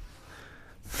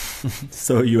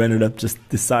so you ended up just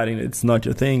deciding it's not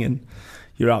your thing and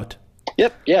you're out.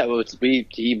 Yep. Yeah.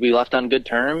 We left on good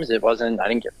terms. I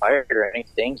didn't get fired or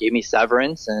anything. Gave me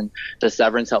severance, and the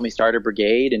severance helped me start a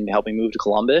brigade and helped me move to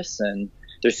Columbus. And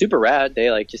they're super rad. They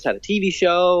like just had a TV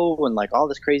show and like all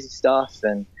this crazy stuff.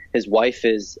 And his wife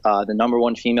is the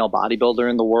 #1 female bodybuilder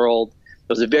in the world. It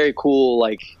was a very cool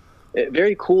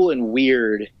and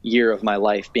weird year of my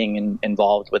life being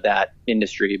involved with that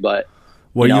industry. But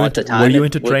were you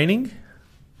into training?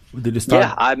 Did you start?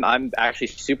 Yeah, I'm actually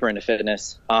super into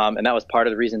fitness, and that was part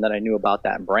of the reason that I knew about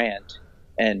that brand.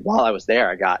 And while I was there,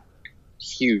 I got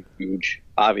huge,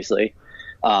 obviously.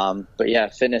 But yeah,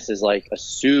 fitness is like a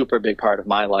super big part of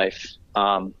my life.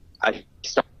 I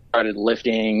started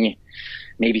lifting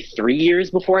maybe 3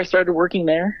 years before I started working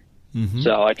there.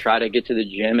 So I try to get to the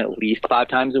gym at least 5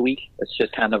 times a week. It's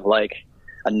just kind of like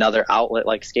another outlet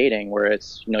like skating, where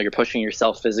it's, you know, you're pushing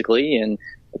yourself physically and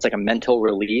it's like a mental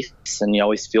release, and you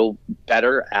always feel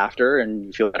better after, and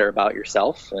you feel better about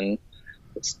yourself. And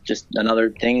it's just another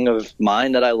thing of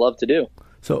mine that I love to do.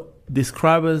 So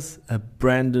describe us a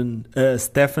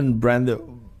Stefan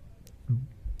Brandao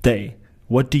day.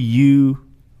 What's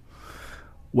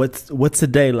a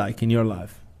day like in your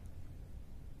life?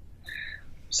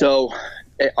 So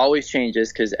it always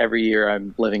changes because every year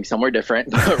I'm living somewhere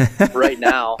different. But right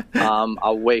now,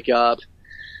 I'll wake up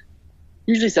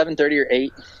usually 7:30 or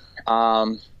 8.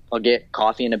 I'll get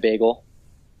coffee and a bagel,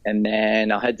 and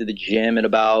then I'll head to the gym at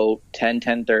about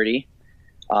 10:30.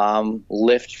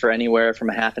 Lift for anywhere from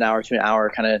a half an hour to an hour,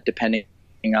 kind of depending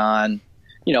on,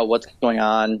 you know, what's going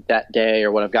on that day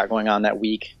or what I've got going on that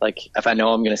week. Like if I know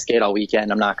I'm going to skate all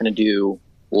weekend, I'm not going to do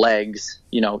legs,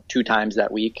 you know, 2 times that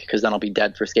week, because then I'll be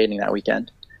dead for skating that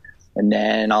weekend. And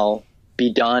then I'll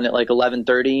be done at like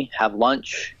 11:30, have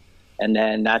lunch, and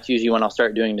then that's usually when I'll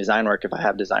start doing design work if I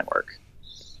have design work.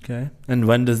 Okay. And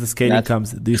when does the skating come?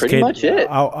 Do you pretty skate? much it.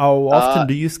 How often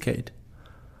do you skate?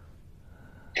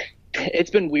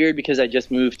 It's been weird because I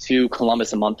just moved to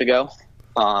Columbus a month ago.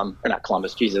 Or not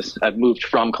Columbus, Jesus. I've moved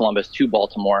from Columbus to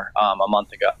Baltimore a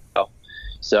month ago.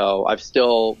 So I've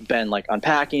still been like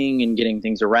unpacking and getting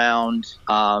things around.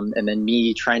 And then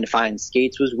me trying to find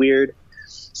skates was weird.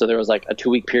 So there was like a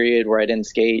 2-week period where I didn't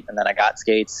skate, and then I got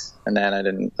skates, and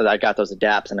then I got those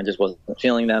adapts and I just wasn't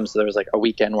feeling them. So there was like a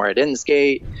weekend where I didn't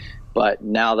skate. But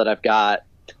now that I've got,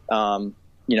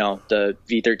 you know, the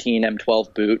V13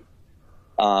 M12 boot,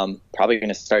 probably going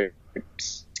to start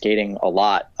skating a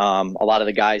lot. A lot of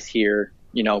the guys here,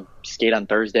 you know, skate on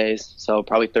Thursdays. So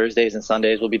probably Thursdays and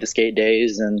Sundays will be the skate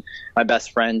days. And my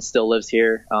best friend still lives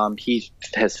here. He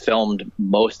has filmed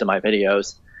most of my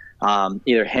videos.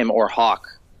 Either him or Hawk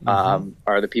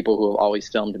are the people who have always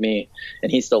filmed me.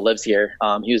 And he still lives here.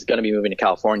 He was going to be moving to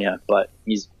California, but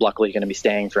he's luckily going to be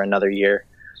staying for another year.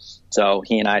 So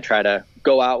he and I try to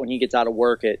go out when he gets out of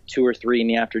work at 2 or 3 in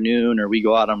the afternoon, or we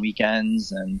go out on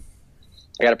weekends, and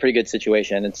I got a pretty good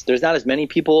situation. There's not as many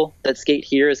people that skate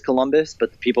here as Columbus,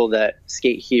 but the people that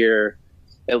skate here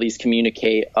at least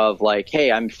communicate of like,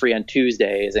 hey, I'm free on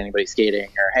Tuesday. Is anybody skating?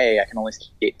 Or hey, I can only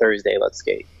skate Thursday. Let's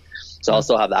skate. So I'll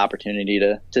still have the opportunity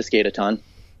to skate a ton.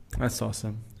 That's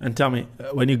awesome. And tell me,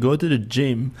 when you go to the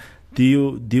gym, do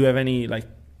you have any like,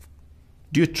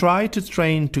 do you try to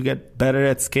train to get better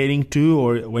at skating too,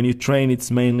 or when you train,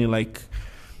 it's mainly like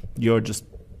your just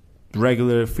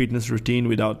regular fitness routine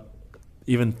without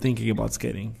even thinking about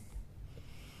skating?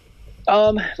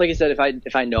 Like I said,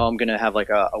 if I know I'm gonna have like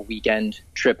a weekend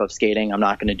trip of skating, I'm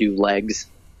not gonna do legs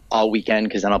all weekend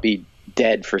because then I'll be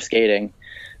dead for skating.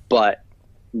 But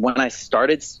when I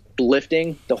started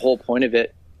lifting, the whole point of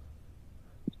it.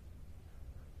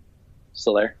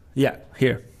 Still there? Yeah,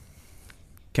 here.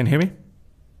 Can you hear me?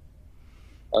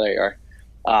 Oh, there you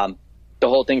are. The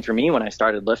whole thing for me when I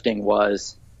started lifting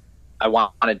was I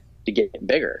wanted to get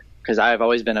bigger, because I've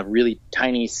always been a really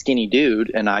tiny, skinny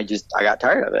dude, and I got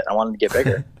tired of it. I wanted to get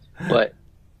bigger. But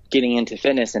getting into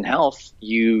fitness and health,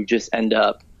 you just end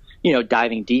up, you know,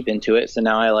 diving deep into it. So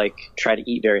now I like try to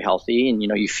eat very healthy, and, you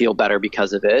know, you feel better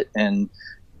because of it. And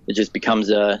it just becomes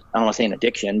I don't want to say an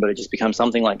addiction, but it just becomes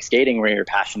something like skating where you're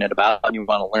passionate about and you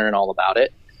want to learn all about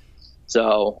it.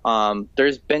 So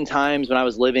there's been times when I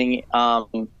was living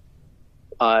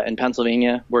in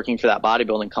Pennsylvania working for that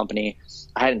bodybuilding company,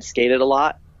 I hadn't skated a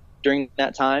lot during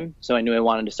that time. So I knew I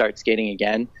wanted to start skating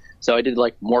again. So I did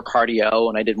like more cardio,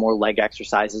 and I did more leg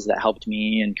exercises that helped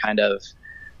me, and kind of,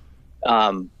 I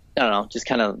don't know, just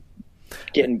kind of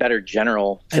getting better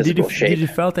general physical shape. Did you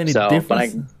felt any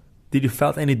difference? Did you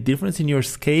felt any difference in your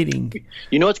skating?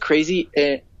 You know what's crazy?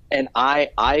 And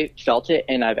I felt it,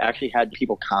 and I've actually had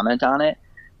people comment on it.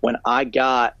 When I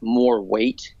got more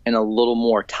weight and a little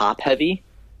more top heavy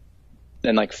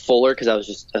and like fuller, because I was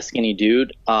just a skinny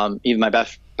dude. Even my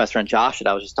best friend Josh that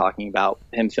I was just talking about,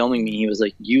 him filming me, he was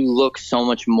like, you look so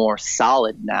much more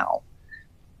solid now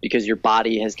because your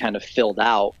body has kind of filled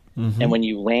out. Mm-hmm. And when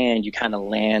you land, you kind of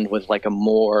land with like a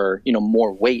more, you know,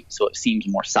 more weight, so it seems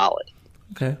more solid.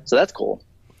 Okay. So that's cool.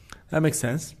 That makes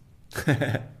sense.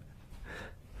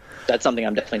 That's something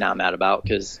I'm definitely not mad about,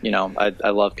 because, you know,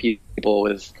 I love people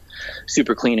with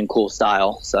super clean and cool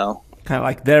style. So kind of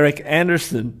like Derek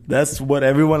Anderson. That's what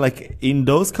everyone, like in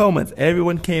those comments,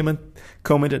 everyone came and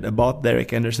commented about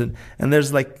Derek Anderson. And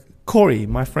there's like Corey,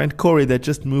 my friend Corey, that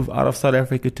just moved out of South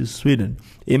Africa to Sweden.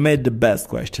 He made the best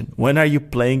question. When are you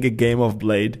playing a game of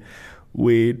Blade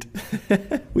with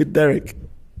with Derek?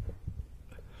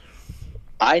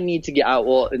 I need to get out.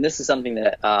 Well, and this is something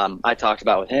that I talked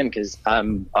about with him because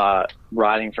I'm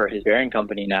riding for his bearing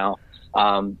company now.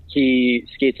 He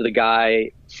skates with a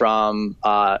guy from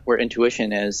where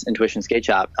Intuition Skate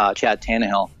Shop, Chad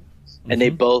Tannehill, and they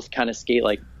both kind of skate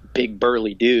like big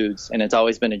burly dudes, and it's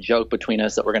always been a joke between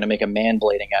us that we're going to make a man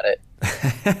blading at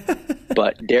it.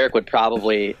 But Derek would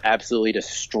probably absolutely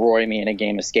destroy me in a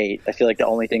game of skate. I feel like the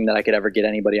only thing that I could ever get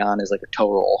anybody on is like a toe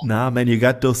roll. Nah, man, you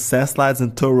got those cess slides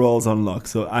and toe rolls on lock.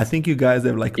 So I think you guys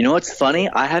have like... You know what's funny?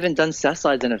 I haven't done cess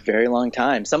slides in a very long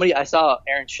time. I saw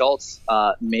Aaron Schultz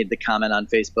made the comment on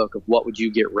Facebook of what would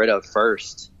you get rid of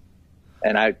first?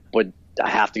 And I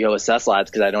have to go with cess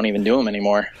slides because I don't even do them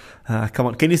anymore. Come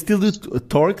on. Can you still do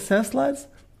torque cess slides?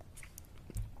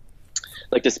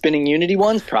 Like the spinning Unity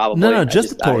ones? Probably. No, just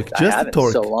the torque. Just the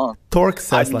torque. So long. Torque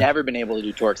cess I've never been able to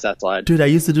do torque cess slide. Dude, I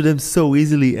used to do them so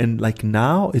easily, and like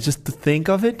now, it's just to think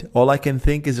of it. All I can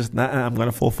think is just, I'm going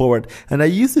to fall forward. And I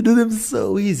used to do them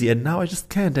so easy, and now I just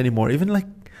can't anymore. Even like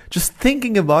just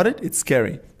thinking about it, it's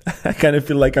scary. I kind of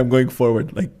feel like I'm going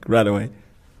forward, like right away.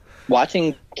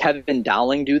 Watching Kevin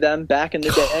Dowling do them back in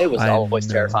the day was always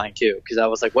terrifying too, because I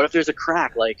was like, what if there's a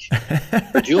crack? Like,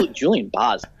 or Julian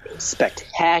Ba's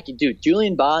spectacular, dude.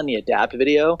 Julian Ba in the Adapt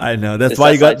video. I know that's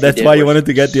why you wanted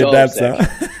to get the Adapt.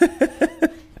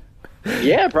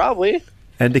 Yeah, probably.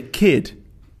 And that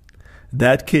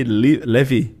kid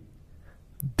Levy.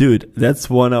 Dude,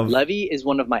 Levy is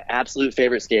one of my absolute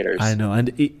favorite skaters. I know,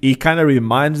 and he kind of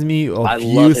reminds me of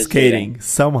you skating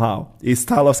somehow. His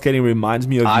style of skating reminds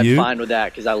me of you. I'm fine with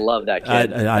that because I love that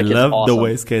kid. I love the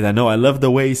way he skates. I know, I love the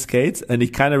way he skates, and he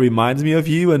kind of reminds me of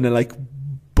you, and then like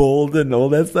bold and all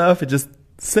that stuff. It's just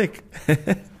sick.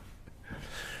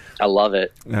 I love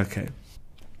it. Okay,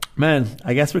 man.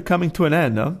 I guess we're coming to an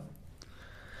end, no?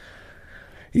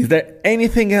 Is there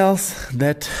anything else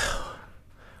that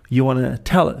you want to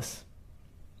tell us?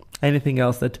 Anything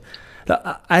else that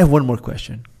I have one more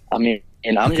question. I mean,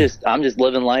 and I'm just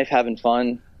living life, having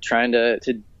fun, trying to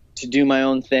do my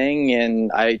own thing, and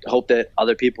I hope that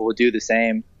other people will do the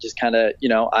same. Just kind of,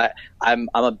 I'm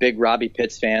a big Robbie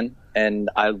Pitts fan, and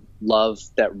I love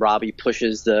that Robbie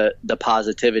pushes the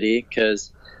positivity,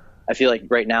 because I feel like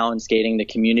right now in skating, the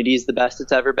community is the best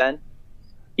it's ever been.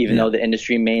 Even though the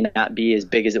industry may not be as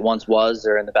big as it once was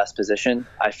or in the best position,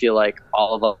 I feel like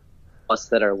all of us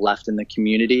that are left in the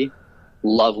community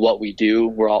love what we do.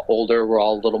 We're all older. We're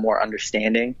all a little more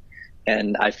understanding.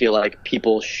 And I feel like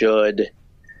people should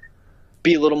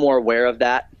be a little more aware of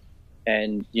that.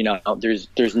 And,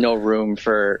 there's no room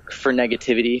for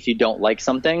negativity. If you don't like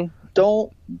something,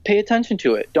 don't pay attention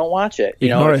to it. Don't watch it.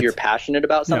 If you're passionate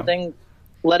about something,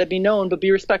 let it be known, but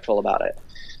be respectful about it.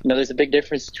 There's a big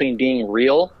difference between being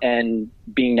real and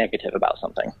being negative about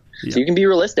something. Yeah. So you can be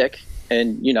realistic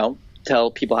and,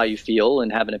 tell people how you feel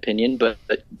and have an opinion, but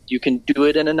you can do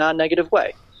it in a non-negative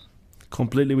way.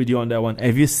 Completely with you on that one.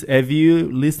 Have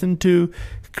you listened to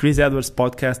Chris Edwards'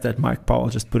 podcast that Mike Powell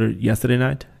just put it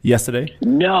yesterday?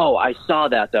 No, I saw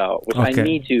that though, which I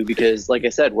need to, because like I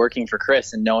said, working for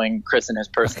Chris and knowing Chris and his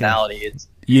personality,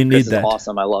 Chris is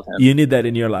awesome. I love him. You need that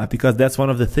in your life, because that's one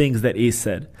of the things that he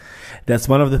said. That's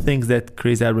one of the things that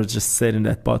Chris Edwards just said in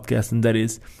that podcast, and that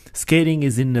is skating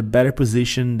is in a better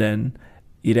position than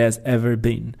it has ever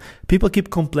been. People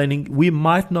keep complaining. We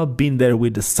might not been there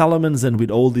with the Salomons and with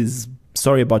all these,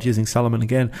 sorry about using Salomon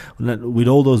again, with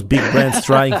all those big brands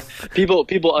trying.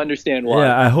 People understand why.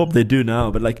 Yeah, I hope they do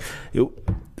now. But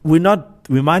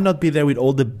we might not be there with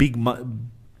all the big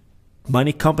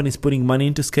money companies putting money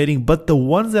into skating, but the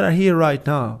ones that are here right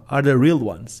now are the real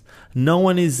ones. No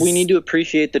one is. We need to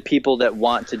appreciate the people that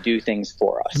want to do things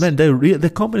for us. Man,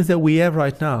 the companies that we have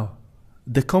right now,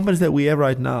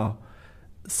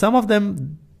 some of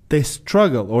them, they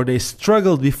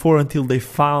struggled before until they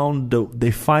find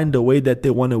the way that they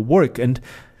want to work. And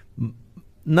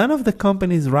none of the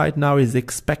companies right now is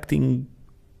expecting,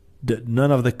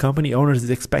 none of the company owners is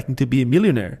expecting to be a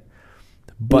millionaire.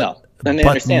 But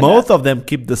most of them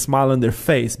keep the smile on their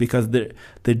face because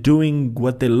they're doing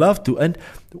what they love to. And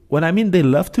when I mean they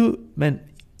love to, man,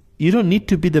 you don't need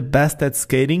to be the best at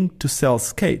skating to sell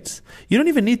skates. You don't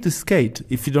even need to skate.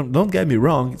 If you don't get me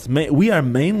wrong, we are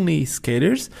mainly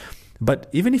skaters. But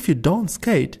even if you don't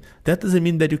skate, that doesn't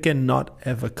mean that you cannot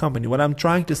have a company. What I'm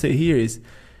trying to say here is,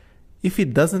 if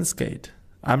it doesn't skate,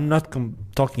 I'm not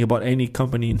talking about any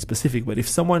company in specific, but if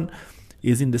someone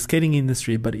is in the skating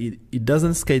industry, but he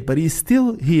doesn't skate, but he's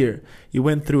still here. He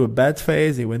went through a bad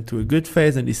phase, he went through a good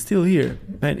phase, and he's still here.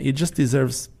 Man, he just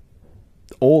deserves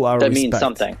all our respect. That means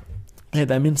something. Yeah,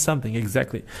 that means something,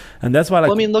 exactly. And that's why, like,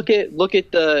 Well, I mean, look at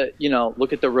the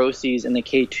Rossies and the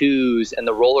K2s and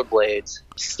the rollerblades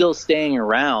still staying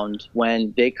around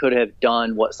when they could have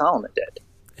done what Salomon did.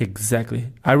 exactly.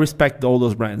 I respect all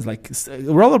those brands. Like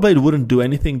Rollerblade wouldn't do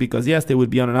anything because yes, they would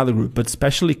be on another group, but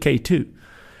especially K2.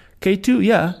 K2,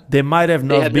 yeah, they might have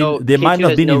not been. They might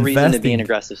not been no investing. reason to be in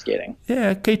aggressive skating.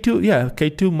 Yeah,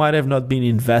 K2 might have not been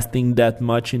investing that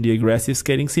much in the aggressive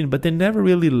skating scene, but they never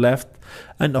really left.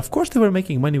 And of course, they were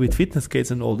making money with fitness skates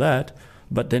and all that,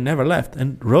 but they never left.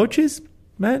 And Roaches,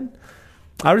 man,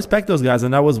 I respect those guys.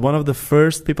 And I was one of the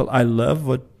first people. I love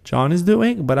what John is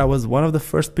doing, but I was one of the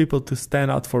first people to stand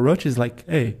out for Roaches. Like,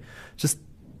 hey, just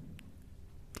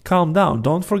calm down.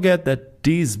 Don't forget that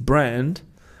this brand,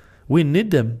 we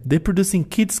need them. They're producing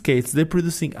kid skates. They're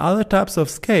producing other types of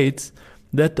skates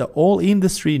that the whole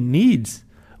industry needs.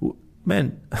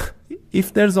 Man,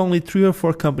 if there's only 3 or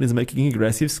 4 companies making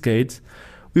aggressive skates,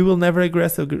 we will never have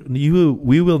aggressive. We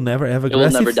will never have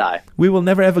aggressive. It will never die. We will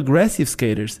never have aggressive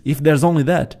skaters if there's only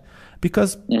that,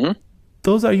 because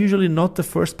those are usually not the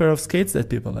first pair of skates that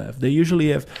people have. They usually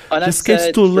have just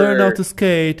skates to learn how to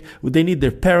skate. They need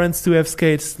their parents to have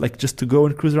skates, like just to go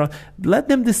and cruise around. Let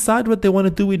them decide what they want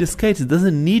to do with the skates. It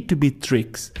doesn't need to be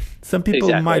tricks. Some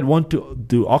people might want to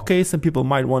do okay. Some people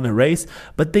might want to race,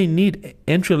 but they need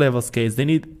entry-level skates. They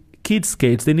need kids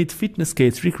skates. They need fitness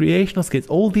skates, recreational skates.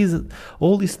 All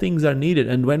these things are needed.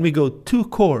 And when we go too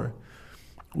core,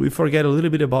 we forget a little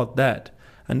bit about that.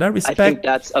 And I think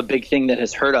that's a big thing that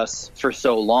has hurt us for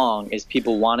so long is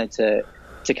people wanted to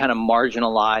kind of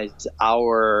marginalize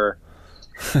our,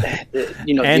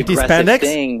 anti-spandex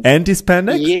thing.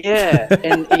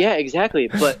 Anti-spandex? Yeah, exactly.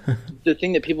 But the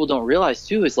thing that people don't realize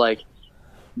too is like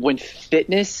when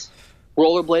fitness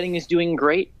rollerblading is doing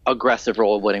great, aggressive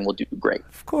rollerblading will do great.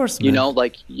 Of course, man.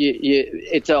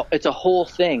 It's a whole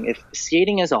thing. If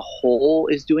skating as a whole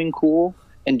is doing cool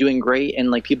and doing great and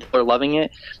like people are loving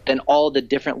it, then all the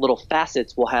different little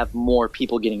facets will have more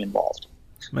people getting involved.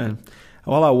 Man,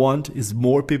 all I want is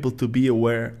more people to be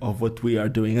aware of what we are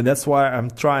doing. And that's why I'm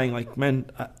trying, like, man,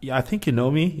 I think you know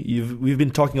me. We've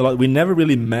been talking a lot. We never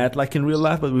really met like in real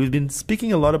life, but we've been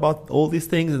speaking a lot about all these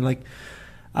things. And like,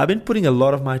 I've been putting a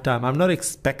lot of my time. I'm not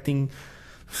expecting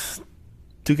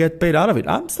to get paid out of it.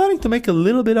 I'm starting to make a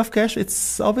little bit of cash.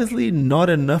 It's obviously not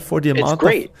enough for the amount. It's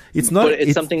great. But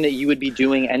it's something that you would be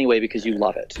doing anyway because you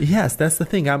love it. Yes, that's the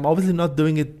thing. I'm obviously not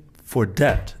doing it for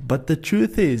that. But the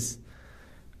truth is,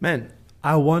 man,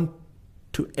 I want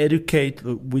to educate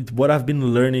with what I've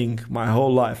been learning my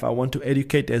whole life. I want to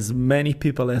educate as many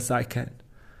people as I can.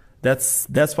 That's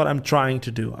what I'm trying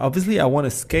to do. Obviously, I want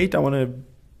to skate. I want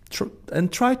to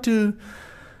try to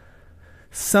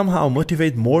somehow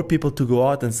motivate more people to go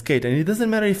out and skate. And it doesn't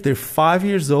matter if they're 5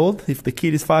 years old, if the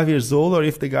kid is 5 years old, or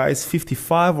if the guy is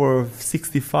 55 or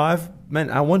 65. Man,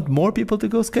 I want more people to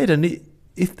go skate. And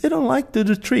if they don't like to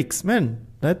do tricks, man,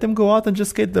 let them go out and just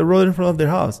skate the road in front of their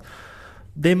house.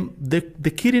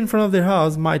 The kid in front of their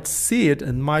house might see it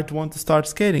and might want to start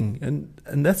skating.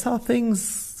 And that's how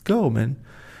things go, man.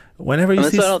 Whenever you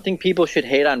see... So I don't think people should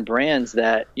hate on brands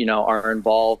that, are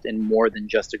involved in more than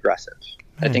just aggressive.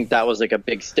 I think that was like a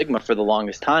big stigma for the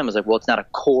longest time. It was like, well, it's not a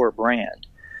core brand.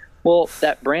 Well,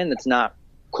 that brand that's not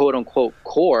quote unquote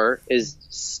core is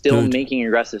still making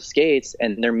aggressive skates,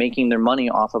 and they're making their money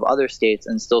off of other skates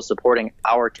and still supporting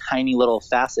our tiny little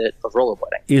facet of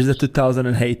rollerblading. Here's the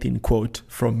 2018 quote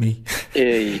from me.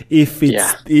 If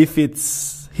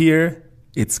it's here,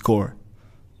 it's core.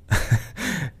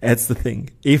 That's the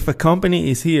thing. If a company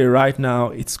is here right now,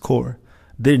 it's core.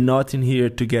 They're not in here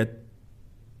to get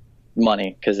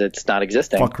money because it's not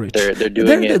existing. Fuck rich. They're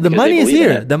doing it. The money is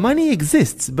here. The money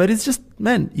exists, but it's just,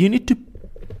 man, you need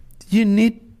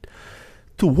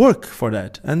to work for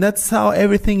that. And that's how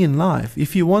everything in life.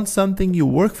 If you want something, you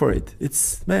work for it.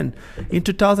 It's, man, in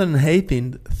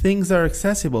 2018, things are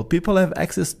accessible. People have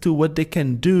access to what they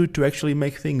can do to actually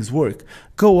make things work.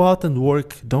 Go out and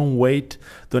work. Don't wait.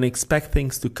 Don't expect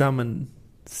things to come and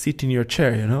sit in your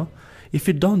chair, If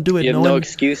you don't do it, you have no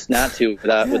excuse not to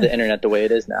with the internet the way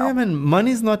it is now. Yeah, man,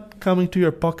 money's not coming to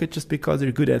your pocket just because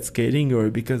you're good at skating or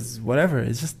because whatever.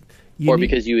 It's just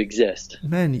because you exist.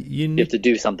 Man, you have to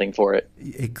do something for it.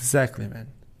 Exactly, man.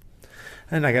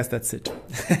 And I guess that's it.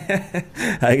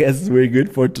 I guess we're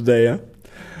good for today, huh?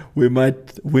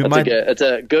 It's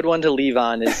a good one to leave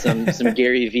on. Is some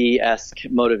Gary V-esque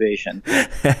motivation.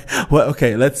 Well,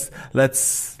 okay, let's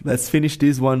finish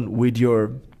this one with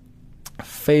your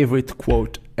favorite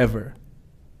quote ever.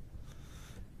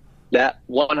 That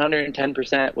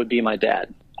 110% would be my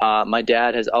dad. My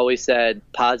dad has always said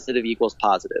positive equals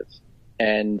positive.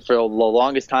 And for the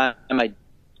longest time, I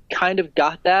kind of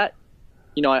got that.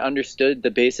 you know, I understood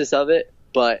the basis of it,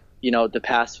 but you know, the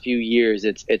past few years,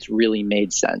 it's really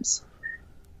made sense.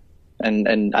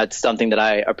 And that's something that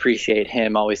I appreciate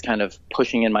him always kind of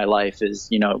pushing in my life is,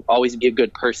 you know, always be a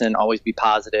good person, always be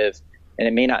positive. And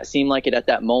it may not seem like it at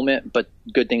that moment, but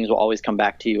good things will always come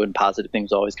back to you and positive things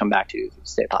will always come back to you if you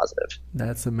stay positive.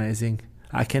 That's amazing.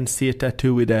 I can see a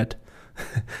tattoo with that.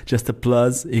 Just a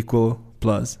plus equal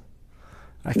plus.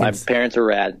 My parents are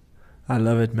rad. I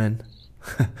love it, man.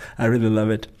 I really love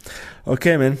it.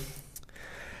 Okay, man.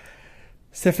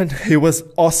 Stefan, it was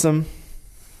awesome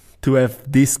to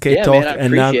have this skate talk,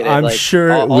 man, and I'm like,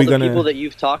 sure all we're the gonna people that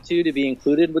you've talked to be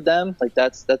included with them. Like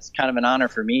that's kind of an honor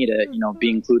for me to, you know,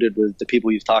 be included with the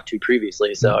people you've talked to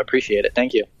previously. So I appreciate it.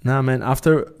 Thank you. Nah, man.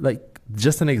 After, like,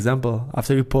 just an example,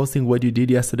 after you posting what you did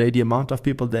yesterday, the amount of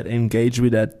people that engage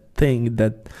with that thing,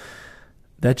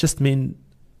 that just mean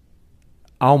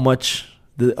how much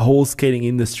the whole skating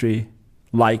industry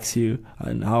likes you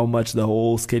and how much the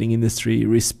whole skating industry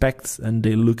respects and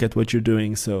they look at what you're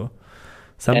doing. So.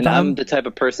 And I'm the type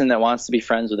of person that wants to be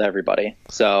friends with everybody.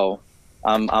 So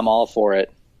I'm all for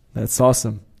it. That's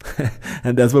awesome.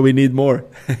 And that's what we need more.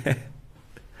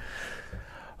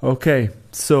 Okay,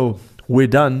 so we're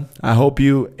done. I hope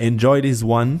you enjoyed this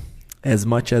one as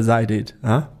much as I did.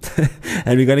 Huh?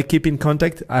 And we're going to keep in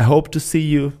contact. I hope to see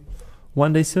you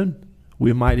one day soon.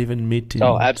 We might even meet in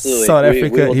absolutely. South Africa, we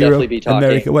will Europe, definitely be talking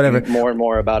America, whatever. more and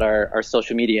more about our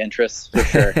social media interests for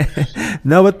sure.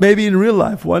 No, but maybe in real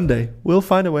life one day. We'll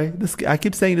find a way. I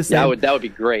keep saying the same. That would be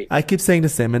great. I keep saying the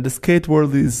same. And the skate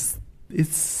world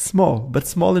it's small, but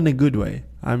small in a good way.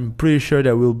 I'm pretty sure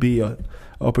there will be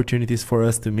opportunities for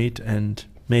us to meet and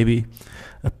maybe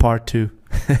a part 2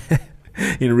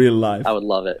 in real life. I would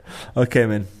love it. Okay,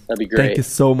 man. That'd be great. Thank you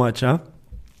so much, huh?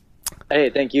 Hey,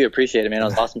 thank you. Appreciate it, man. It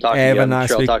was awesome talking to you. I'm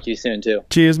sure I'll talk to you soon, too.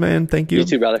 Cheers, man. Thank you. You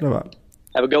too, brother. Bye-bye.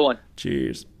 Have a good one.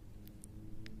 Cheers.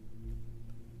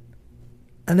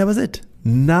 And that was it.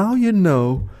 Now you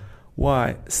know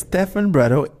why Stefan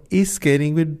Bratto is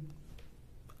skating with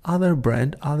other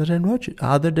brand other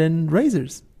than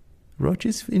Razors.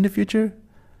 Roches in the future?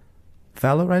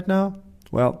 Valo right now?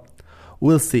 Well,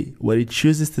 we'll see what he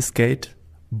chooses to skate.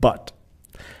 But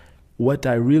what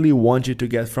I really want you to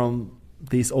get from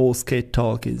this old skate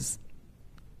talk is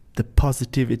the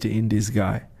positivity in this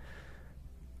guy.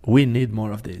 We need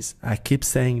more of this. I keep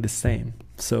saying the same.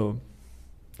 So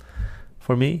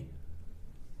for me,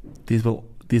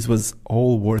 this was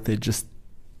all worth it. Just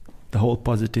the whole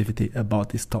positivity about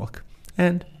this talk.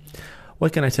 And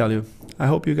what can I tell you? I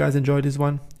hope you guys enjoyed this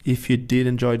one. If you did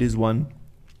enjoy this one,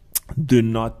 do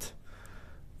not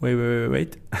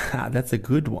wait. That's a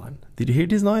good one. Did you hear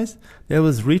this noise? That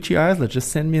was Richie Eisler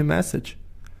just sent me a message.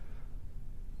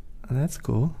 That's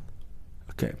cool.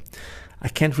 Okay. I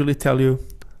can't really tell you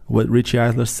what Richie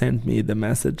Eisler sent me the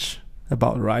message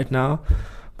about right now,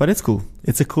 but it's cool.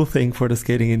 It's a cool thing for the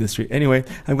skating industry. Anyway,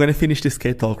 I'm going to finish this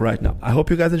skate talk right now. I hope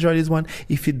you guys enjoyed this one.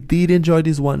 If you did enjoy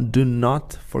this one, do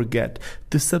not forget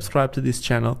to subscribe to this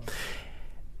channel.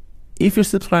 If you're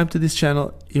subscribed to this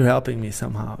channel, you're helping me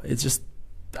somehow. It's just,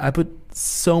 I put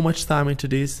so much time into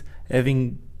this.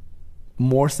 Having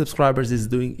more subscribers is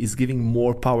giving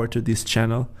more power to this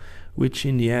channel, which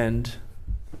in the end,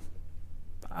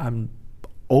 I'm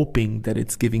hoping that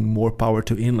it's giving more power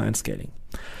to inline skating.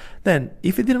 Then,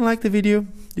 if you didn't like the video,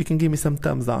 you can give me some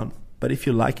thumbs down. But if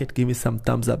you like it, give me some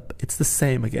thumbs up. It's the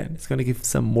same again. It's going to give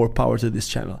some more power to this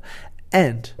channel.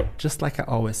 And, just like I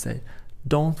always say,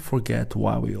 don't forget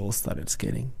why we all started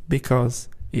skating. Because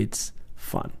it's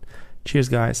fun. Cheers,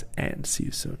 guys, and see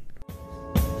you soon.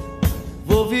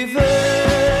 Vou viver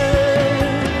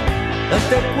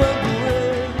até quando